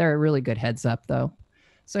 They're a really good heads up though.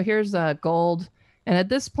 So here's gold. And at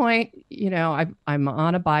this point, I'm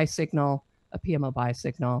on a buy signal, a PMO buy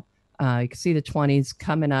signal. You can see the 20s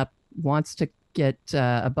coming up, wants to get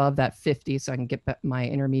above that 50 so I can get my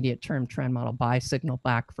intermediate term trend model buy signal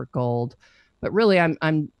back for gold. But really,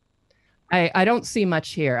 I don't see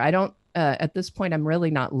much here. I don't, at this point, I'm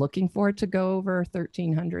really not looking for it to go over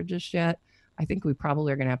 1300 just yet. I think we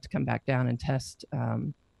probably are going to have to come back down and test,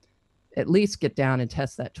 at least get down and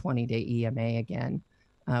test that 20-day EMA again,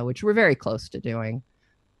 which we're very close to doing.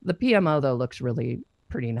 The PMO, though, looks really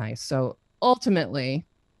pretty nice. So ultimately,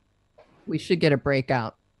 we should get a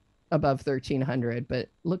breakout above 1300, but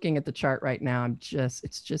looking at the chart right now,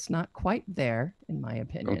 it's just not quite there, in my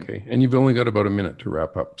opinion. Okay, and you've only got about a minute to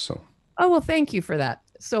wrap up, so. Oh, well, thank you for that.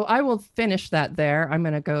 So I will finish that there. I'm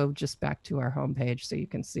going to go just back to our homepage so you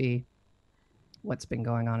can see what's been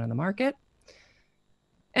going on in the market.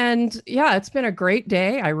 And yeah, it's been a great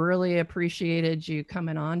day. I really appreciated you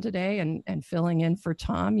coming on today and filling in for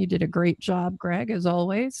Tom. You did a great job, Greg, as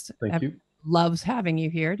always. Thank you. Loves having you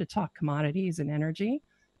here to talk commodities and energy.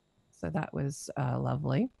 So that was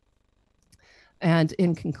lovely. And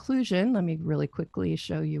in conclusion, let me really quickly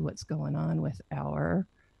show you what's going on with our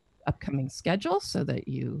upcoming schedule so that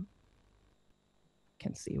you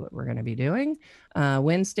can see what we're going to be doing.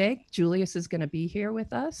 Wednesday, Julius is going to be here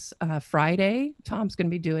with us. Friday, Tom's going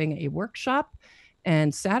to be doing a workshop.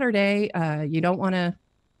 And Saturday, you don't want to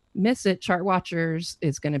miss it. Chart Watchers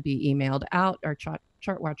is going to be emailed out, our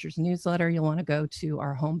Chart Watchers newsletter. You'll want to go to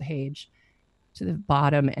our homepage to the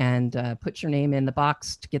bottom and put your name in the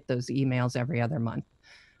box to get those emails every other month.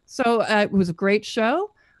 So it was a great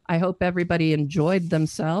show. I hope everybody enjoyed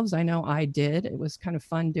themselves. I know I did. It was kind of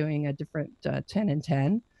fun doing a different 10 and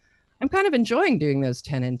 10. I'm kind of enjoying doing those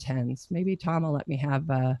 10 and 10s. Maybe Tom will let me have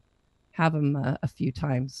them a few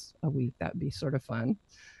times a week. That would be sort of fun.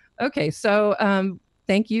 Okay, so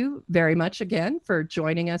thank you very much again for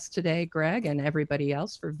joining us today, Greg, and everybody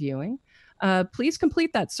else for viewing. Please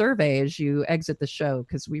complete that survey as you exit the show,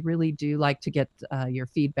 because we really do like to get your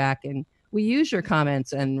feedback, and we use your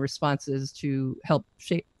comments and responses to help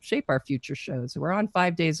shape our future shows. We're on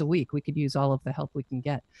 5 days a week. We could use all of the help we can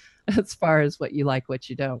get as far as what you like, what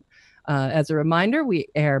you don't. As a reminder, we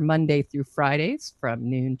air Monday through Fridays from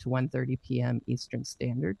noon to 1:30 p.m. Eastern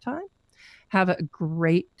Standard Time. Have a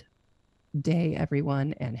great day,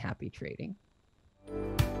 everyone, and happy trading.